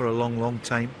been for a long, long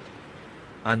time.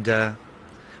 And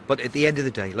but at the end of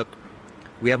the day, look,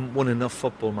 we haven't won enough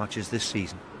football matches this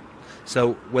season.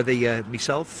 So whether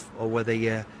myself or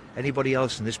whether anybody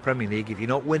else in this Premier League, if you're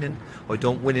not winning or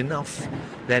don't win enough,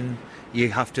 then you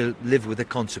have to live with the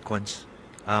consequence.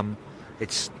 I'm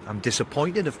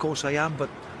disappointed, of course I am, but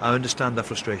I understand the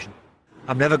frustration.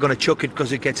 I'm never going to chuck it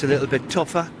because it gets a little bit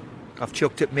tougher. I've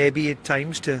chucked it maybe at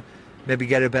times to maybe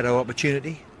get a better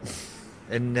opportunity.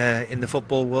 in the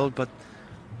football world, but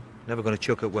never going to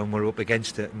chuck it when we're up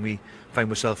against it and we find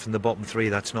ourselves in the bottom three.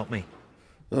 That's not me.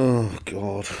 Oh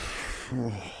God.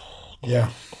 Yeah.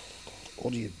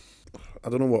 What do you? I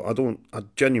don't know I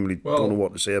genuinely don't know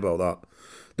what to say about that.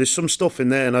 There's some stuff in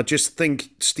there, and I just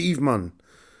think, Steve, man,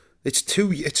 it's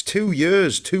 2 years,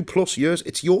 2+ years.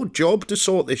 It's your job to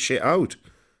sort this shit out.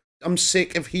 I'm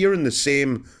sick of hearing the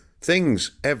same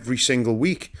things every single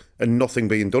week and nothing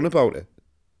being done about it.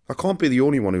 I can't be the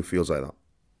only one who feels like that.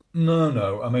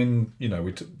 No. I mean,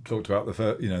 we talked about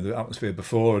the atmosphere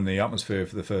before, and the atmosphere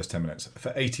for the first 10 minutes.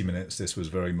 For 80 minutes, this was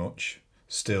very much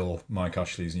still Mike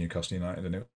Ashley's Newcastle United,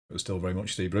 and it was still very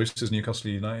much Steve Bruce's Newcastle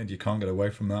United. You can't get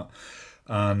away from that.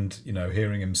 And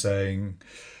hearing him saying,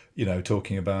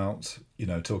 talking about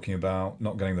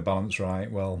not getting the balance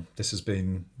right. Well, this has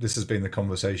been the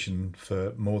conversation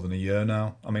for more than a year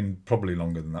now. I mean, probably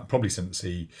longer than that. Probably since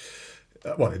it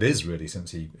is really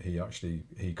since he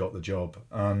got the job.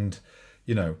 And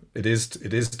it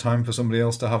is time for somebody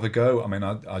else to have a go. I mean,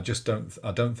 I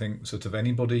don't think sort of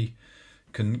anybody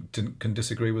can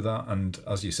disagree with that. And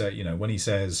as you say, when he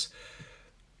says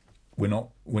we're not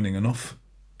winning enough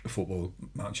football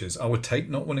matches, I would take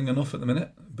not winning enough at the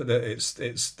minute, but it's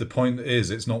the point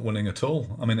is it's not winning at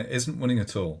all. I mean, it isn't winning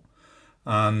at all.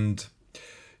 And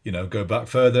go back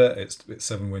further, it's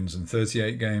 7 wins in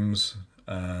 38 games,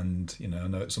 and I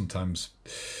know it's sometimes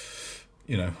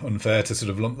unfair to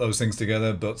sort of lump those things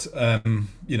together, but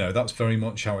that's very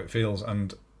much how it feels.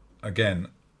 And again,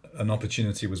 an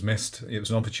opportunity was missed. It was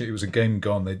an opportunity. It was a game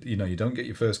gone. You don't get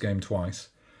your first game twice,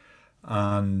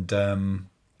 and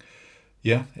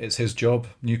yeah, it's his job.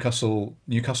 Newcastle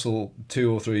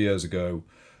 2 or 3 years ago,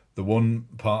 the one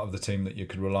part of the team that you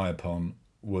could rely upon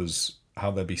was how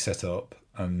they'd be set up,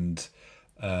 and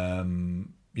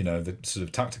the sort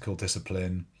of tactical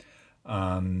discipline,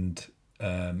 and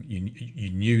you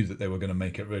knew that they were going to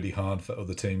make it really hard for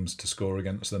other teams to score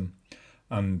against them,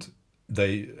 and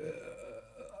they've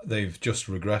just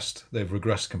regressed. They've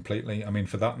regressed completely. I mean,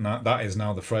 for that is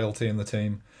now the frailty in the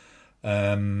team.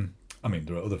 I mean,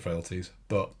 there are other frailties,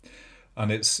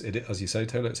 and it as you say,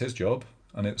 Taylor, it's his job,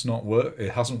 and it's not work.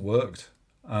 It hasn't worked,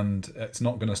 and it's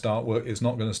not going to start work. It's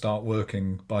not going to start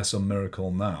working by some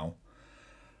miracle now.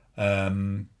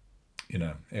 It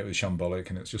was shambolic,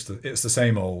 and it's the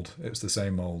same old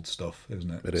stuff, isn't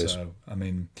it? It is. So, I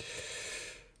mean,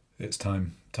 it's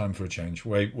time for a change,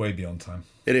 way beyond time.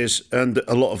 It is, and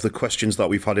a lot of the questions that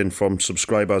we've had in from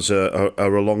subscribers are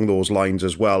along those lines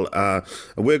as well.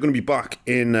 We're going to be back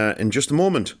in just a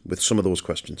moment with some of those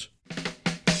questions.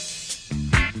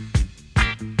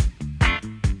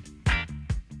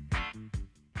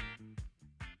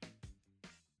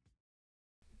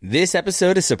 This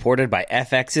episode is supported by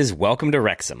FX's Welcome to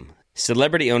Wrexham.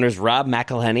 Celebrity owners Rob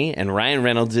McElhenney and Ryan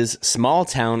Reynolds'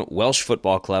 small-town Welsh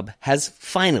football club has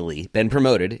finally been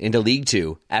promoted into League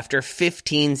Two after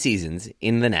 15 seasons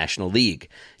in the National League.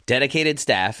 Dedicated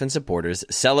staff and supporters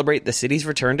celebrate the city's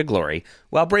return to glory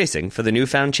while bracing for the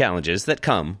newfound challenges that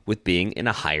come with being in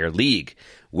a higher league.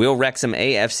 Will Wrexham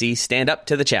AFC stand up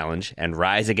to the challenge and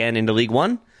rise again into League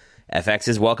One?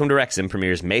 FX's Welcome to Wrexham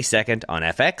premieres May 2nd on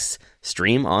FX,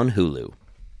 stream on Hulu.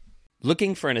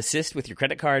 Looking for an assist with your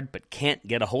credit card but can't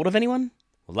get a hold of anyone?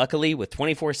 Luckily, with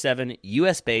 24/7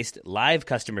 US-based live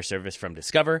customer service from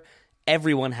Discover,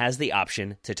 everyone has the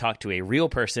option to talk to a real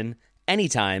person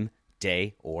anytime,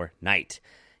 day or night.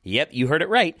 Yep, you heard it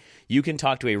right. You can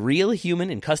talk to a real human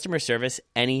in customer service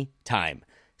anytime.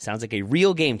 Sounds like a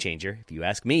real game changer, if you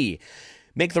ask me.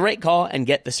 Make the right call and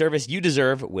get the service you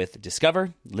deserve with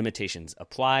Discover. Limitations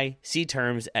apply. See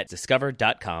terms at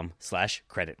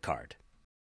discover.com/creditcard.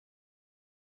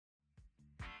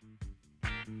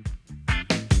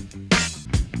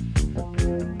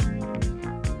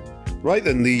 Right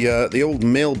then, the old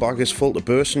mailbag is full to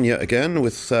bursting yet again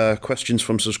with questions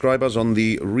from subscribers on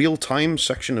the real-time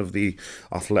section of the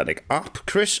Athletic app.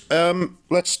 Chris,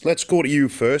 let's go to you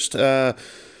first.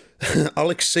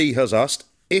 Alex C has asked,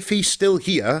 if he's still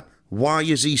here, why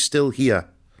is he still here?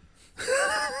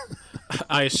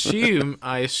 I assume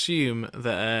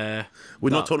that...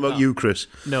 We're not talking about you, Chris.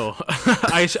 No.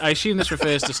 I assume this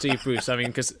refers to Steve Bruce. I mean,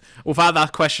 because we've had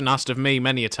that question asked of me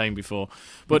many a time before.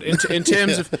 But in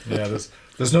terms of... Yeah,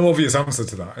 there's no obvious answer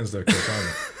to that, is there, Chris, either?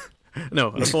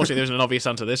 No, unfortunately, there's an obvious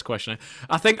answer to this question.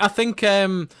 I think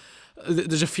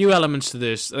there's a few elements to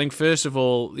this. I think, first of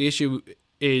all, the issue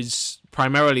is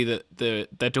primarily that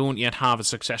they don't yet have a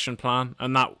succession plan,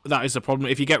 and that is the problem.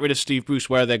 If you get rid of Steve Bruce,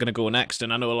 where are they going to go next?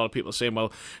 And I know a lot of people are saying,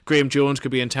 well, Graham Jones could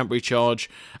be in temporary charge,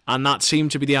 and that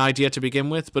seemed to be the idea to begin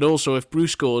with. But also, if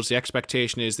Bruce goes, the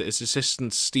expectation is that his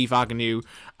assistants Steve Agnew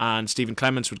and Stephen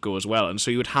Clements would go as well, and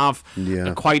so you would have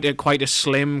quite a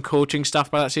slim coaching staff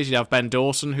by that stage. You'd have Ben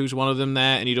Dawson, who's one of them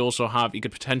there, and you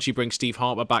could potentially bring Steve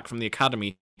Harper back from the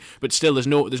academy. But still, there's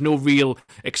no real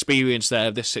experience there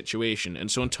of this situation, and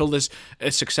so until there's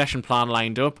a succession plan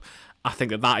lined up, I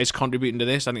think that is contributing to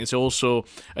this. I think it's also,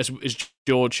 as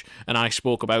George and I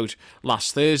spoke about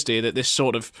last Thursday, that this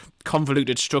sort of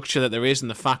convoluted structure that there is,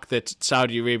 and the fact that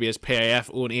Saudi Arabia's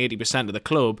PIF own 80% of the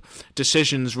club,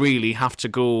 decisions really have to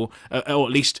go, or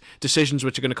at least decisions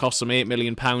which are going to cost them £8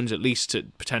 million at least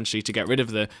potentially to get rid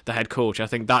of the head coach. I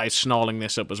think that is snarling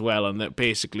this up as well, and that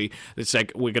basically it's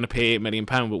like, we're going to pay £8 million,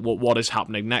 but what is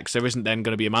happening next? There isn't then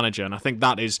going to be a manager, and I think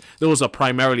those are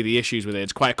primarily the issues with it.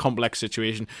 It's quite a complex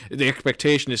situation. The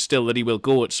expectation is still that he will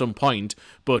go at some point,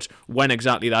 but when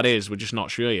exactly that is, we're just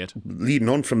not sure yet. Leading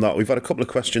on from that, we've had a couple of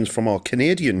questions from our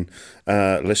Canadian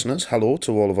listeners. Hello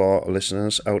to all of our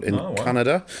listeners out in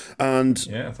Canada. And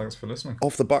yeah, thanks for listening.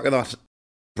 Off the back of that,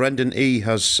 Brendan E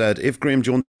has said, if Graham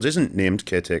Jones isn't named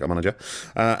caretaker manager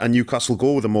and Newcastle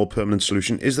go with a more permanent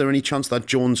solution, is there any chance that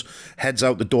Jones heads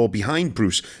out the door behind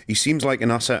Bruce? He seems like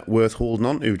an asset worth holding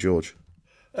on to, George.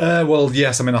 Well,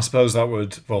 yes. I mean, I suppose that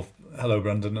would. Well, hello,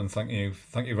 Brendan, and thank you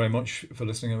very much for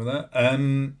listening over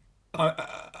there.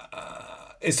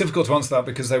 It's difficult to answer that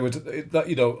because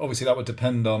obviously that would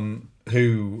depend on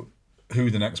who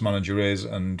the next manager is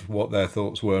and what their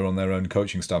thoughts were on their own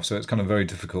coaching staff. So it's kind of very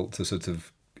difficult to sort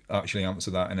of actually answer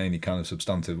that in any kind of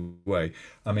substantive way.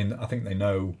 I mean, I think they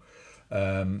know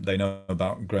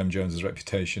about Graham Jones's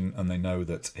reputation, and they know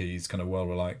that he's kind of well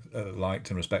liked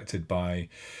and respected by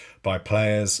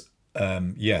players.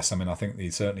 Yes, I mean, I think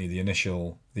certainly the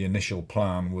initial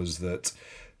plan was that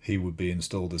he would be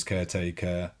installed as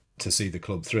caretaker to see the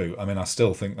club through. I mean, I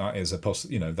still think that is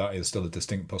that is still a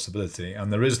distinct possibility,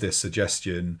 and there is this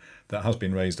suggestion that has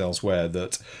been raised elsewhere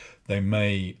that they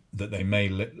may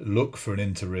look for an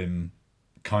interim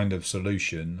kind of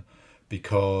solution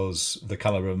because the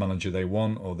calibre of manager they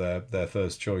want or their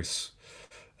first choice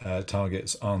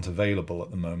targets aren't available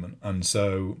at the moment, and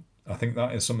so I think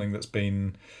that is something that's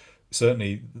been.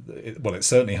 It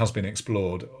certainly has been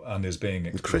explored and is being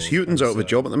explored. Chris Hughton's out of a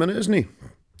job at the minute, isn't he?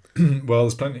 Well,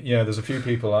 there's plenty. Yeah, there's a few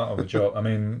people out of a job. I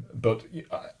mean, but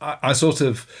I sort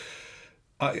of,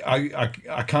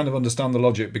 I kind of understand the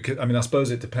logic because I mean, I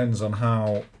suppose it depends on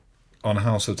how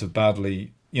sort of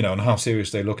badly, on how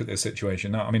serious they look at this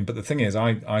situation now. I mean, but the thing is,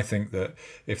 I think that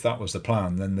if that was the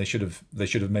plan, then they should have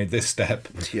made this step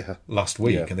last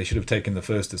week, and they should have taken the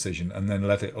first decision and then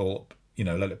let it all.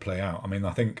 Let it play out. I mean,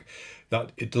 I think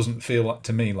that it doesn't feel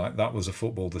to me like that was a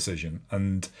football decision,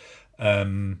 and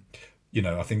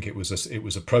I think it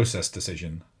was a process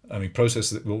decision. I mean, process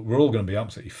that we're all going to be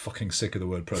absolutely fucking sick of the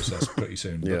word process pretty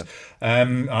soon. But,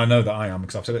 I know that I am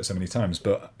because I've said it so many times.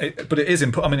 But it is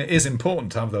important. I mean, it is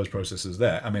important to have those processes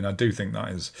there. I mean, I do think that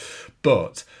is,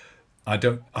 but. I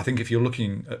think if you're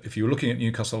looking at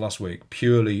Newcastle last week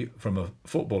purely from a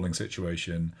footballing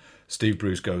situation, Steve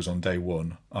Bruce goes on day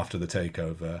one after the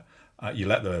takeover. You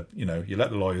let the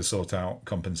lawyers sort out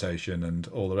compensation and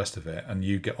all the rest of it, and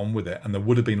you get on with it. And there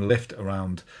would have been lift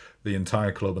around the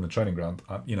entire club and the training ground.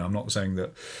 I'm not saying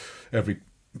that every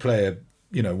player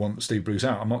want Steve Bruce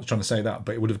out. I'm not trying to say that,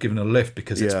 but it would have given a lift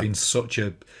because it's been such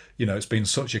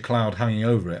a cloud hanging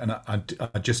over it, and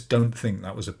I just don't think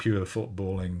that was a pure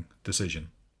footballing decision.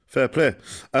 Fair play.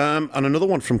 And another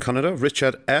one from Canada,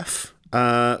 Richard F.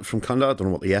 From Canada. I don't know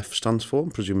what the F stands for.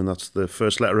 I'm presuming that's the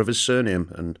first letter of his surname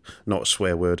and not a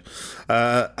swear word.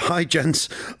 Hi, gents.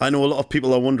 I know a lot of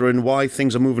people are wondering why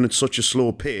things are moving at such a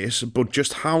slow pace, but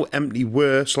just how empty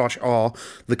were/are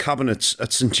the cabinets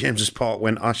at St James's Park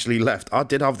when Ashley left? I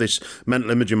did have this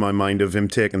mental image in my mind of him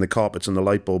taking the carpets and the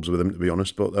light bulbs with him, to be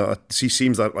honest, but he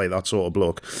seems like that sort of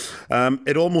bloke.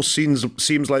 It almost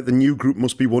seems like the new group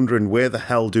must be wondering, where the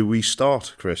hell do we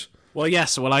start, Chris? Well,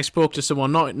 yes. Well, I spoke to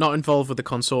someone not involved with the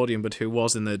consortium, but who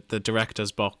was in the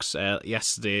director's box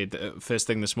yesterday, first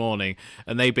thing this morning,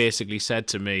 and they basically said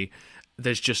to me,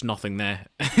 there's just nothing there.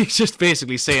 He's just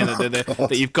basically saying that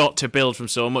you've got to build from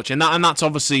so much, and that's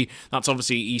obviously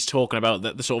he's talking about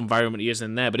the sort of environment he is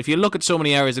in there. But if you look at so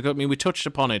many areas, I mean, we touched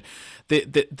upon it,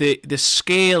 the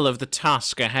scale of the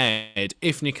task ahead.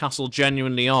 If Newcastle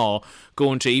genuinely are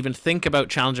going to even think about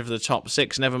challenging for the top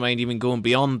 6, never mind even going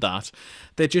beyond that.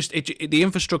 They're just the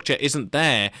infrastructure isn't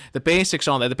there. The basics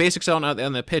aren't there. The basics aren't out there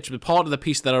on the pitch. But part of the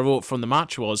piece that I wrote from the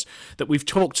match was that we've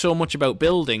talked so much about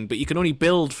building, but you can only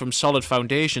build from solid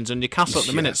foundations. And Newcastle at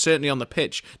the minute, certainly on the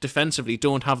pitch, defensively,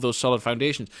 don't have those solid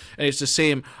foundations. And it's the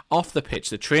same off the pitch.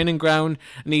 The training ground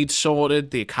needs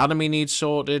sorted. The academy needs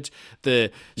sorted.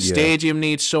 The stadium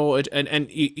needs sorted.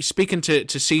 And you, speaking to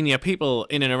senior people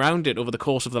in and around it over the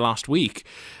course of the last week,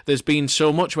 there's been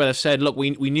so much where they've said, look,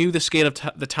 we knew the scale of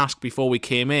the task before we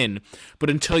came in,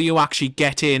 but until you actually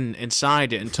get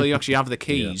inside it, until you actually have the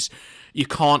keys, you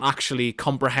can't actually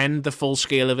comprehend the full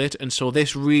scale of it. And so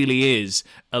this really is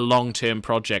a long-term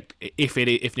project if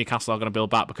Newcastle are going to build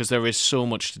back, because there is so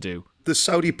much to do. The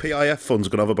Saudi PIF fund's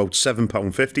going to have about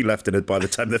 £7.50 left in it by the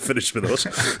time they're finished with us.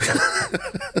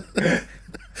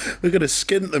 We're going to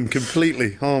skin them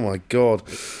completely. Oh my God.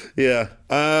 Yeah.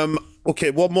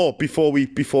 Okay, one more before we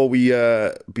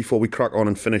crack on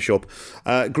and finish up.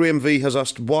 Graham V has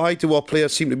asked, why do our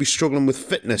players seem to be struggling with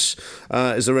fitness?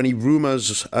 Is there any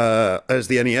rumours? Is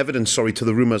there any evidence? To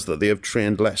the rumours that they have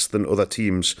trained less than other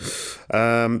teams?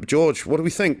 George, what do we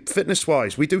think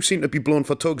fitness-wise? We do seem to be blown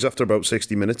for tugs after about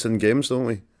 60 minutes in games, don't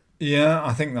we? Yeah,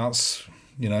 I think that's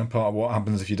part of what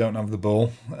happens if you don't have the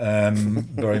ball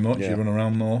very much. You run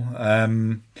around more,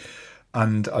 and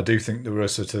I do think there were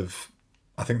sort of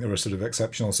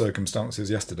exceptional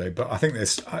circumstances yesterday, but I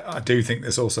do think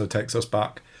this also takes us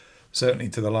back, certainly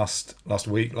to the last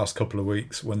couple of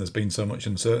weeks, when there's been so much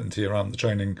uncertainty around the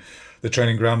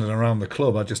training ground and around the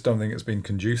club. I just don't think it's been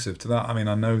conducive to that. I mean,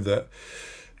 I know that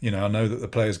the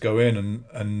players go in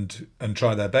and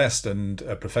try their best and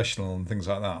are professional and things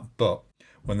like that, but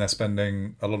when they're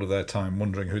spending a lot of their time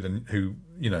wondering who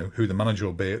the manager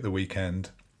will be at the weekend,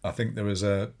 I think there is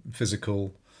a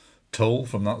physical toll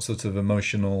from that sort of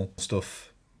emotional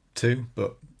stuff too.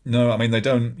 But no, I mean, they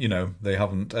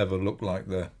haven't ever looked like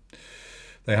the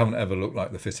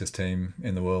fittest team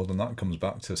in the world, and that comes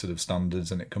back to sort of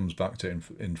standards, and it comes back to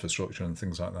infrastructure and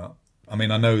things like that. I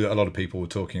mean, I know that a lot of people were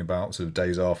talking about sort of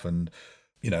days off, and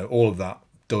all of that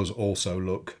does also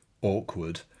look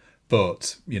awkward,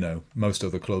 but most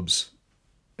other clubs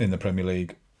in the Premier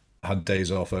League had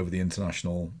days off over the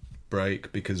international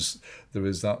break, because there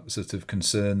is that sort of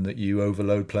concern that you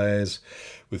overload players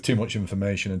with too much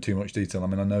information and too much detail. I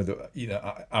mean, I know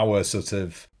that our sort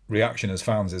of reaction as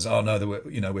fans is, oh no,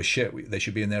 we're shit. They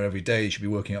should be in there every day. They should be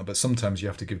working out. But sometimes you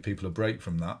have to give people a break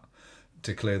from that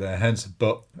to clear their heads.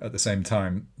 But at the same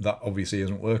time, that obviously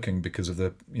isn't working because of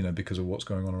what's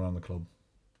going on around the club.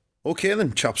 Okay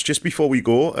then, chaps. Just before we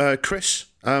go, Chris,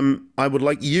 I would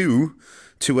like you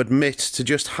to admit to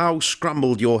just how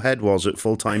scrambled your head was at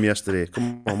full time yesterday.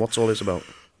 Come on, what's all this about?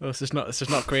 Well, this is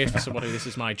not great for somebody. This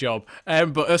is my job.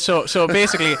 But so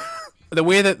basically, the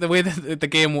way that the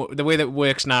game it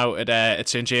works now at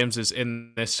St James's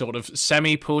in this sort of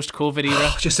semi post COVID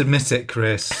era. Just admit it,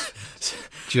 Chris.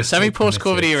 Semi post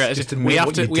COVID era. We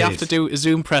have to do a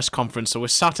Zoom press conference. So we're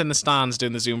sat in the stands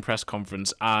doing the Zoom press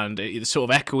conference, and it's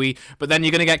sort of echoey. But then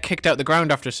you're going to get kicked out the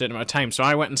ground after a certain amount of time. So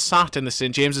I went and sat in the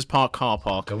St James's Park car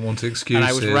park. Don't want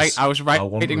excuses. And I was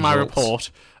writing my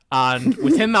report. And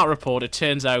within that report, it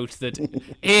turns out that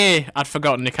A, I'd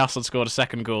forgotten Newcastle had scored a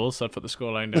second goal, so I'd put the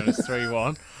scoreline down as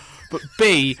 3-1. But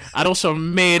B, I'd also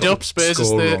made up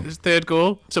Spurs' third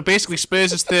goal. So basically,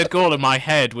 Spurs' third goal in my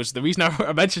head was the reason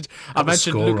I mentioned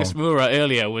Lucas Moura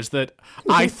earlier, was that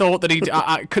I thought that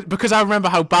because I remember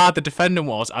how bad the defending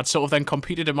was, I'd sort of then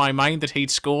computed in my mind that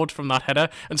he'd scored from that header,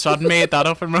 and so I'd made that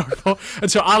up in my report. And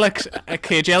so Alex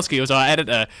Kajelski, who's our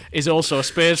editor, is also a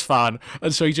Spurs fan,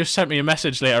 and so he just sent me a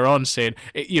message later on saying,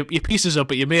 your piece is up,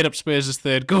 but you made up Spurs'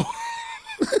 third goal.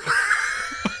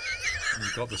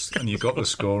 You got the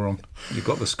score wrong. You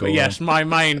got the score wrong. Yes, my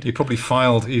mind. You probably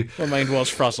filed. My mind was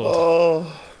frazzled.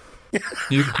 Oh.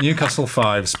 Newcastle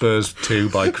 5, Spurs 2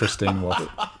 by Christine Watt.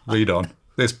 Read on.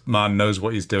 This man knows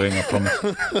what he's doing, I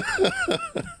promise.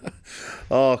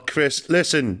 Oh, Chris,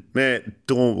 listen, mate,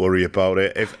 don't worry about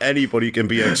it. If anybody can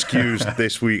be excused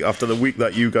this week, after the week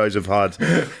that you guys have had,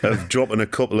 of dropping a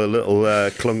couple of little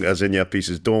clunkers in your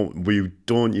pieces,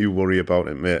 don't you worry about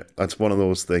it, mate. That's one of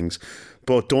those things.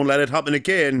 But don't let it happen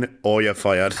again, or you're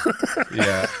fired.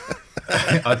 Yeah.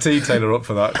 I tee Taylor up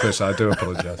for that, Chris. I do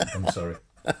apologise. I'm sorry.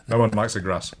 No one likes the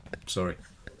grass. Sorry.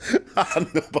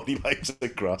 Nobody likes the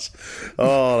grass.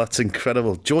 Oh, that's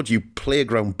incredible. George, you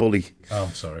playground bully. Oh,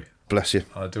 I'm sorry. Bless you.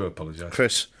 I do apologise.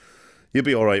 Chris, you'll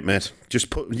be all right, mate.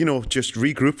 Just just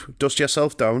regroup, dust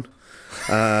yourself down.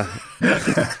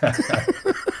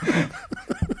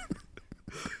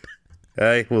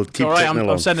 Hey, we'll keep all right, ticking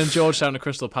along. I'm sending George down to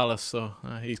Crystal Palace, so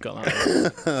he's got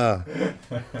that.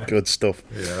 Good stuff.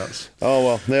 Yeah, that's... Oh,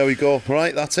 well, there we go.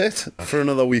 Right, that's it for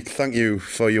another week. Thank you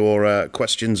for your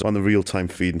questions on the real-time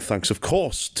feed. And thanks, of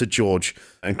course, to George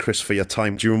and Chris for your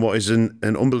time during what is an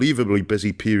unbelievably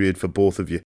busy period for both of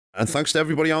you. And thanks to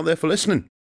everybody out there for listening.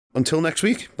 Until next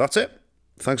week, that's it.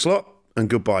 Thanks a lot, and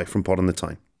goodbye from Pod on the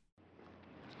Time.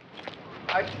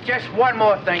 Just one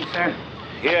more thing, sir.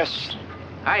 Yes.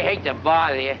 I hate to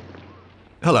bother you.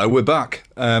 Hello, we're back,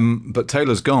 but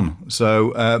Taylor's gone.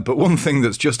 So, but one thing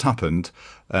that's just happened,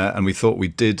 and we thought we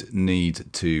did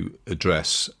need to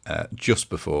address just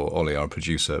before Ollie, our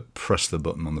producer, pressed the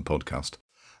button on the podcast,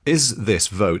 is this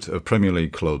vote of Premier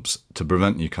League clubs to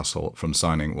prevent Newcastle from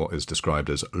signing what is described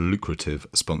as lucrative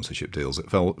sponsorship deals. It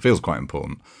feels quite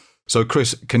important. So,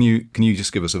 Chris, can you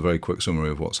just give us a very quick summary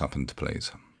of what's happened,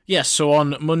 please? Yes, so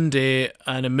on Monday,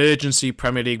 an emergency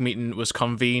Premier League meeting was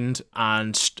convened,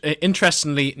 and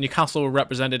interestingly, Newcastle were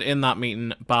represented in that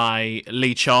meeting by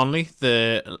Lee Charnley,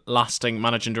 the lasting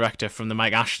managing director from the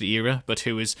Mike Ashley era, but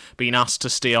who is being asked to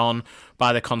stay on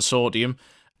by the consortium.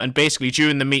 And basically,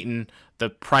 during the meeting, the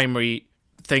primary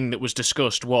thing that was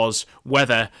discussed was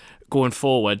whether, going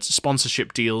forward,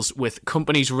 sponsorship deals with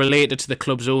companies related to the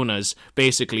club's owners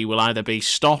basically will either be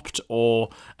stopped or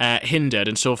hindered.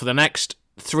 And so for the next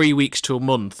 3 weeks to a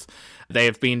month, they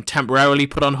have been temporarily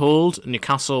put on hold.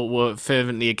 Newcastle were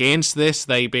fervently against this.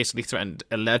 They basically threatened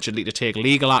allegedly to take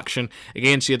legal action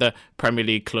against the other Premier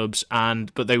League clubs,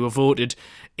 but they were voted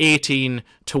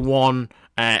 18-1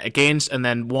 against, and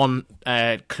then one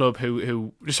club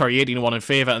 18-1 in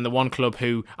favour, and the one club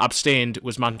who abstained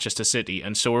was Manchester City.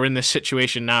 And so we're in this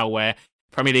situation now where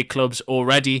Premier League clubs,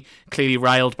 already clearly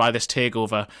riled by this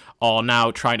takeover, are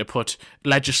now trying to put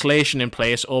legislation in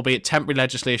place, albeit temporary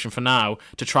legislation for now,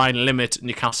 to try and limit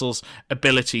Newcastle's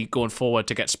ability going forward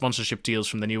to get sponsorship deals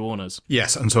from the new owners.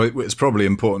 Yes, and so it's probably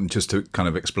important just to kind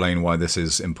of explain why this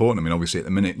is important. I mean, obviously at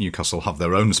the minute Newcastle have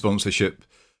their own sponsorship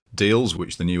deals,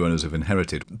 which the new owners have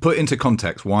inherited. Put into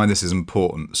context why this is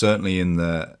important, certainly in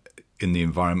the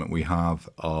environment we have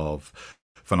of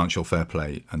financial fair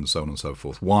play and so on and so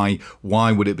forth. Why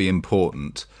would it be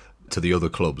important to the other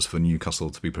clubs for Newcastle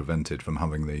to be prevented from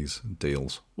having these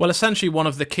deals? Well, essentially one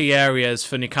of the key areas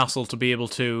for Newcastle to be able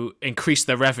to increase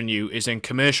their revenue is in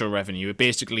commercial revenue. It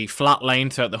basically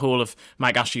flatlined throughout the whole of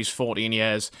Mike Ashley's 14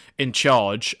 years in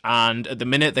charge, and at the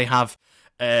minute they have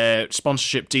a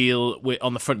sponsorship deal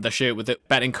on the front of their shirt with a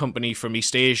betting company from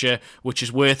East Asia, which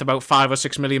is worth about £5 or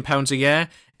 £6 million a year.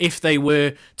 If they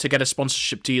were to get a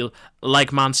sponsorship deal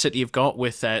like Man City have got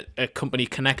with a company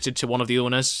connected to one of the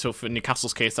owners, so for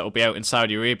Newcastle's case that will be out in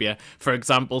Saudi Arabia, for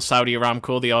example, Saudi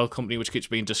Aramco, the oil company which keeps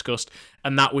being discussed,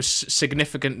 and that was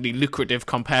significantly lucrative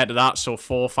compared to that, so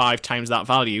 4 or 5 times that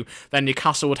value, then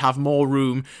Newcastle would have more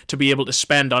room to be able to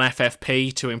spend on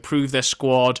FFP, to improve their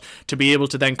squad, to be able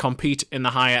to then compete in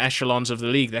the higher echelons of the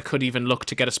league. They could even look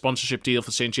to get a sponsorship deal for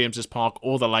St James's Park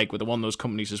or the like with one of those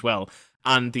companies as well.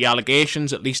 And the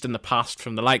allegations, at least in the past,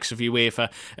 from the likes of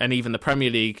UEFA and even the Premier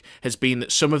League, has been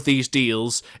that some of these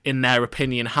deals, in their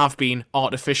opinion, have been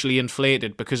artificially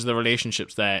inflated because of the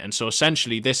relationships there. And so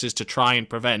essentially this is to try and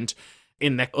prevent,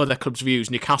 in the other clubs' views,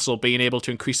 Newcastle being able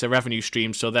to increase their revenue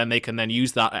stream so then they can then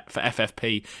use that for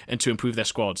FFP and to improve their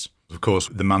squads. Of course,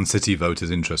 the Man City vote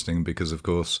is interesting because, of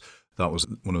course, that was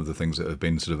one of the things that have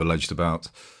been sort of alleged about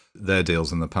their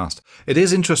deals in the past. It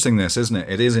is interesting, this, isn't it?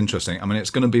 It is interesting. I mean, it's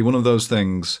going to be one of those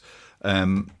things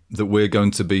that we're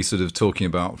going to be sort of talking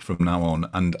about from now on.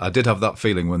 And I did have that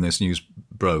feeling when this news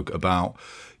broke about,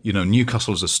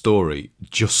 Newcastle as a story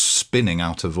just spinning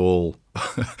out of all,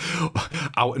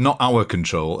 not our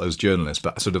control as journalists,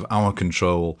 but sort of our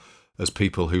control as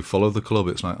people who follow the club.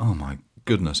 It's like, oh my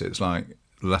goodness, it's like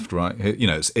left, right,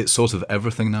 it's sort of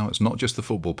everything now. It's not just the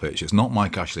football pitch. It's not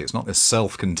Mike Ashley. It's not this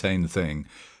self-contained thing.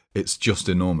 It's just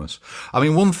enormous. I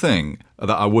mean, one thing that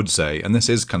I would say, and this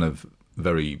is kind of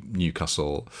very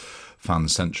Newcastle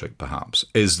fan-centric perhaps,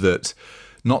 is that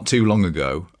not too long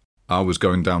ago, I was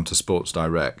going down to Sports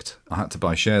Direct. I had to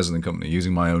buy shares in the company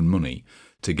using my own money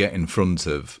to get in front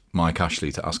of Mike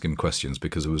Ashley to ask him questions,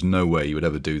 because there was no way you would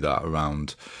ever do that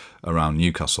around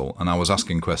Newcastle. And I was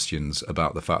asking questions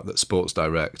about the fact that Sports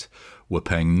Direct were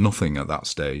paying nothing at that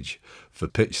stage for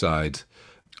pitchside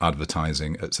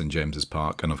advertising at St James's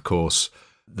Park. And of course,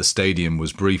 the stadium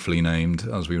was briefly named,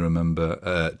 as we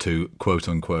remember, to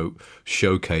quote-unquote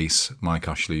showcase Mike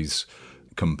Ashley's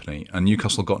company. And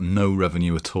Newcastle got no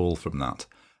revenue at all from that.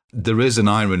 There is an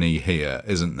irony here,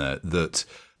 isn't there, that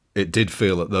it did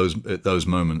feel at those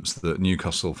moments that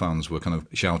Newcastle fans were kind of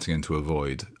shouting into a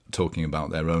void, talking about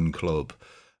their own club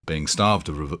being starved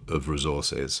of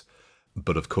resources.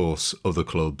 But of course, other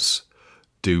clubs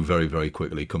do very, very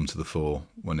quickly come to the fore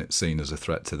when it's seen as a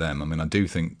threat to them. I mean, I do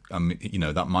think,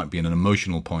 that might be an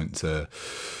emotional point to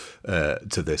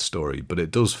this story, but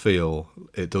it does feel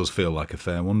like a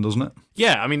fair one, doesn't it?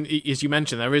 Yeah, I mean, as you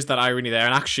mentioned, there is that irony there,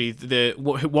 and actually,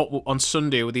 what on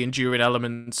Sunday were the enduring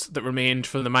elements that remained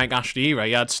from the Mike Ashley era.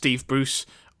 You had Steve Bruce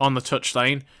on the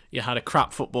touchline, you had a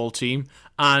crap football team,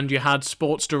 and you had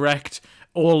Sports Direct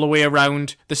all the way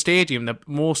around the stadium.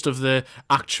 Most of the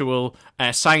actual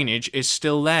signage is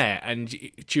still there, and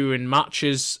during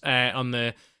matches on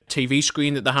the TV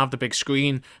screen that they have, the big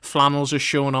screen, flannels are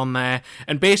shown on there.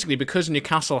 And basically, because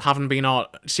Newcastle haven't been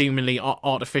seemingly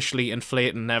artificially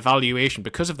inflating their valuation,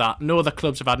 because of that, no other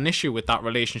clubs have had an issue with that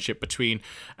relationship between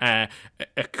a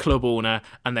club owner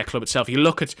and their club itself. You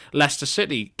look at Leicester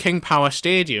City, King Power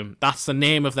Stadium, that's the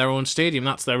name of their own stadium,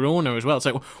 that's their owner as well. It's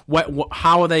like,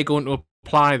 how are they going to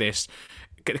apply this?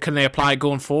 Can they apply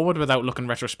going forward without looking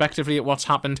retrospectively at what's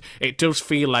happened? It does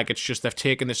feel like it's just they've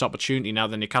taken this opportunity now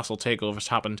the Newcastle takeover's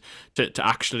happened to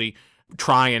actually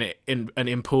try and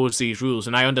impose these rules.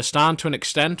 And I understand to an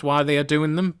extent why they are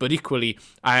doing them, but equally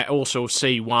I also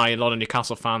see why a lot of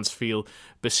Newcastle fans feel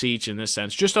besieged in this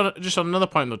sense. Just on another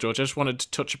point though, George, I just wanted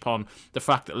to touch upon the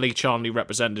fact that Lee Charnley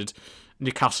represented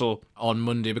Newcastle on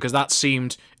Monday, because that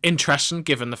seemed interesting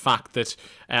given the fact that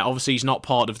obviously he's not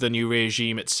part of the new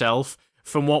regime itself.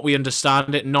 From what we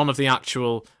understand it, none of the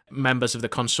actual members of the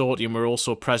consortium were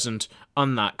also present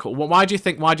on that call. Why do you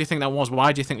think that was?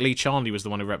 Why do you think Lee Charnley was the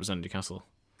one who represented Newcastle?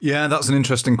 Yeah, that's an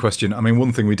interesting question. I mean,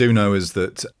 one thing we do know is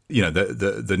that,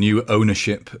 the new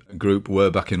ownership group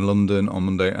were back in London on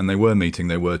Monday, and they were meeting,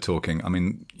 they were talking. I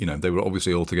mean, they were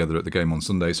obviously all together at the game on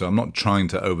Sunday, so I'm not trying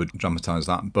to over-dramatise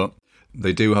that, but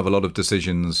they do have a lot of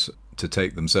decisions to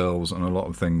take themselves and a lot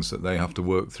of things that they have to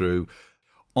work through.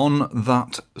 On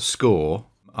that score,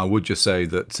 I would just say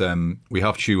that we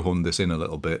have shoehorned this in a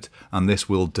little bit, and this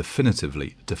will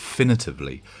definitively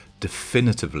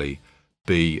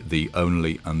be the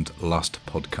only and last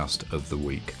podcast of the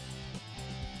week.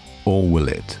 Or will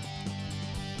it?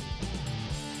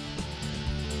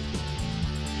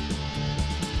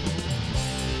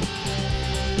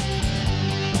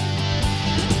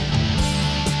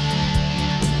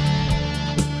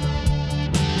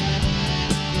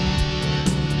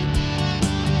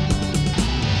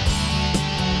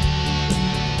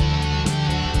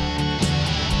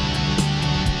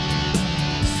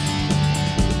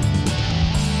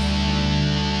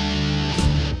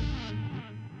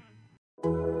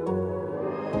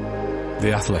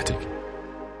 The Athletic.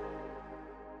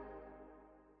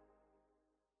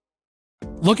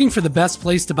 Looking for the best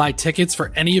place to buy tickets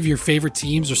for any of your favorite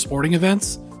teams or sporting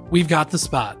events? We've got the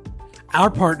spot.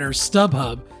 Our partner,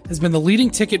 StubHub, has been the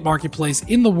leading ticket marketplace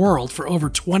in the world for over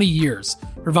 20 years,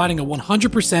 providing a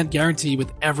 100% guarantee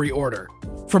with every order.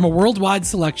 From a worldwide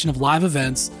selection of live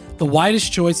events, the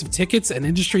widest choice of tickets and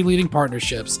industry-leading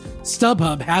partnerships,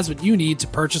 StubHub has what you need to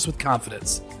purchase with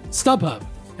confidence. StubHub,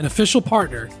 an official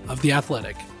partner of The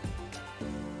Athletic.